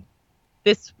maybe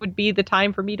this would be the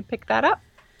time for me to pick that up.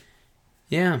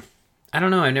 Yeah. I don't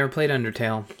know. I've never played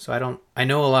Undertale, so I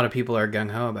know a lot of people are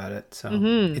gung-ho about it, so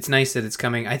it's nice that it's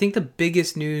coming. I think the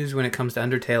biggest news when it comes to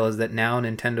Undertale is that now the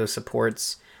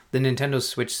Nintendo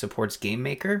Switch supports Game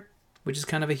Maker, which is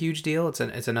kind of a huge deal.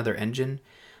 It's another engine.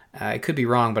 I could be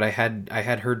wrong, but I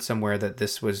had heard somewhere that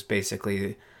this was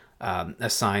basically a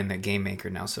sign that Game Maker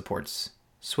now supports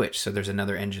Switch, so there's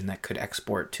another engine that could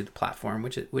export to the platform,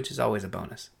 which is always a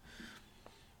bonus.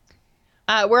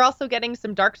 We're also getting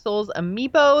some Dark Souls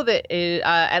amiibo that is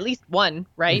at least one,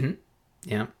 right? Mm-hmm.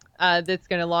 Yeah. That's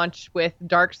going to launch with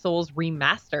Dark Souls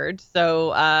Remastered.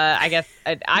 So I guess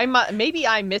maybe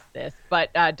I missed this,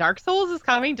 but Dark Souls is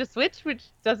coming to Switch, which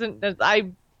doesn't.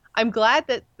 I'm glad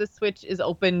that the Switch is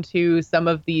open to some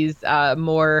of these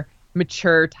more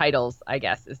mature titles, I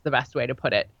guess is the best way to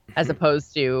put it, as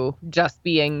opposed to just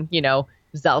being,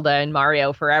 Zelda and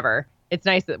Mario forever. It's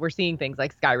nice that we're seeing things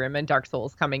like Skyrim and Dark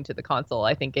Souls coming to the console.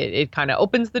 I think it kind of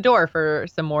opens the door for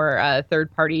some more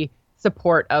third-party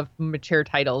support of mature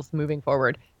titles moving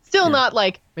forward. Still not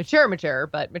like mature,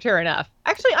 but mature enough.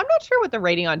 Actually, I'm not sure what the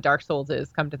rating on Dark Souls is,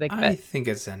 come to think of it. I think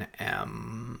it's an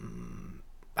M.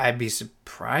 I'd be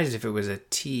surprised if it was a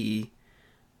T,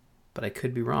 but I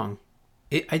could be wrong.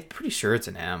 I'm pretty sure it's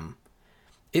an M.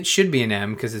 It should be an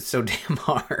M because it's so damn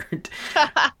hard.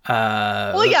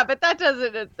 Well, yeah, but that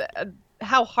doesn't.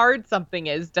 How hard something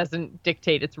is doesn't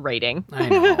dictate its rating. I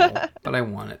know, but I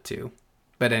want it to.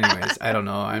 But anyways, I don't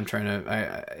know. I'm trying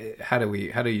to. How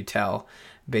do you tell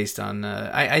based on?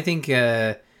 I think.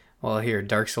 Well, here,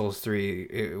 Dark Souls 3,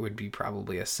 it would be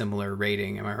probably a similar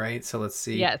rating. Am I right? So let's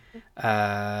see. Yes.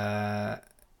 How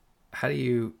do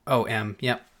you? Oh, M.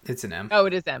 Yep. It's an M. Oh,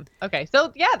 it is M. Okay.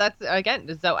 So, yeah, that's,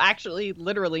 again, so actually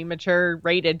literally mature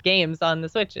rated games on the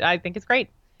Switch. I think it's great.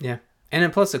 Yeah. And then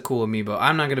plus a cool amiibo.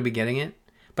 I'm not going to be getting it,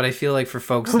 but I feel like for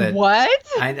folks that... What?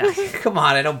 Come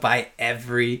on, I don't buy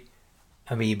every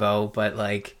amiibo, but,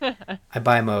 like, I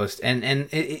buy most. And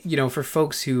it, for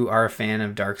folks who are a fan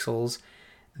of Dark Souls,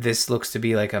 this looks to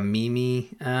be like a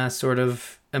Mimi sort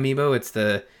of amiibo. It's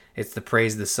the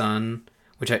Praise the Sun,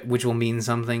 which will mean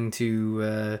something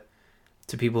to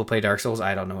to people who play Dark Souls,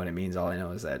 I don't know what it means. All I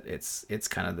know is that it's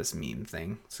kind of this meme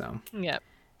thing. So yeah.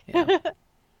 yeah.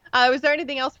 Was there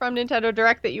anything else from Nintendo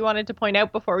Direct that you wanted to point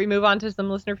out before we move on to some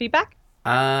listener feedback?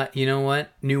 You know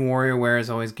what? New WarioWare is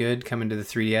always good coming to the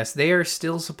 3DS. They are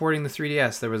still supporting the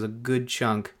 3DS. There was a good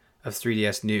chunk of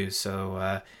 3DS news,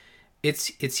 so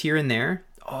it's here and there.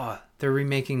 Oh, they're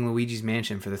remaking Luigi's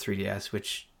Mansion for the 3DS,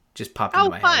 which just popped into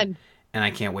my head, and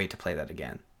I can't wait to play that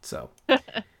again. So,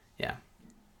 yeah.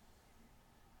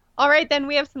 All right, then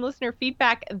we have some listener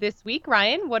feedback this week.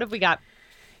 Ryan, what have we got?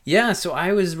 Yeah, so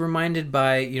I was reminded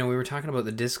by, we were talking about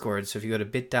the Discord. So if you go to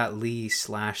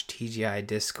bit.ly/TGI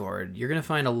Discord, you're going to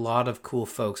find a lot of cool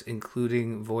folks,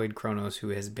 including Void Kronos, who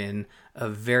has been a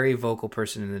very vocal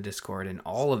person in the Discord and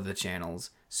all of the channels.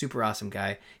 Super awesome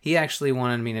guy. He actually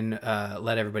wanted me to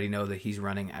let everybody know that he's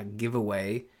running a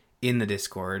giveaway in the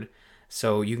Discord.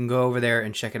 So you can go over there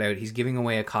and check it out. He's giving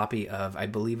away a copy of, I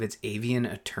believe it's Avian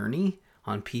Attorney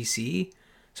on PC.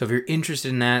 So if you're interested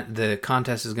in that, the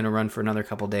contest is going to run for another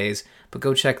couple days. But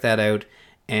go check that out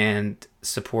and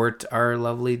support our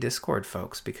lovely Discord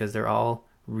folks, because they're all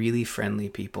really friendly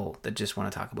people that just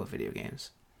want to talk about video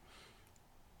games.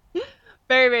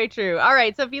 Very, very true. All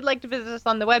right, so if you'd like to visit us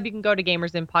on the web, you can go to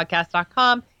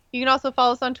gamersinpodcast.com. You can also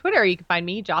follow us on Twitter. You can find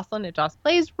me, Jocelyn, at Joss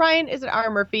Plays. Ryan is at R.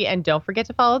 Murphy. And don't forget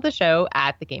to follow the show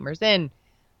at The Gamers Inn.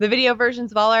 The video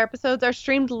versions of all our episodes are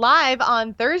streamed live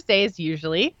on Thursdays,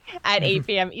 usually, at 8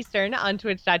 p.m. Eastern on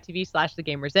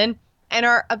twitch.tv/thegamersin, and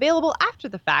are available after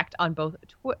the fact on both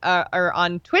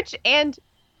on Twitch and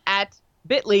at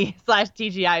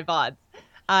bit.ly/TGI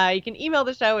VODs. You can email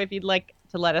the show if you'd like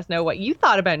to let us know what you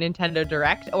thought about Nintendo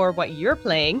Direct or what you're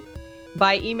playing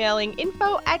by emailing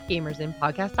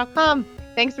info@gamersinpodcast.com.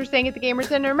 Thanks for staying at The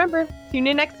Gamers Inn, and remember, tune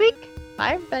in next week.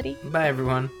 Bye, everybody. Bye,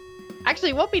 everyone.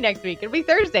 Actually, it won't be next week. It'll be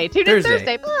Thursday. Tune in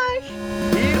Thursday. Bye.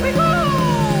 Here we go.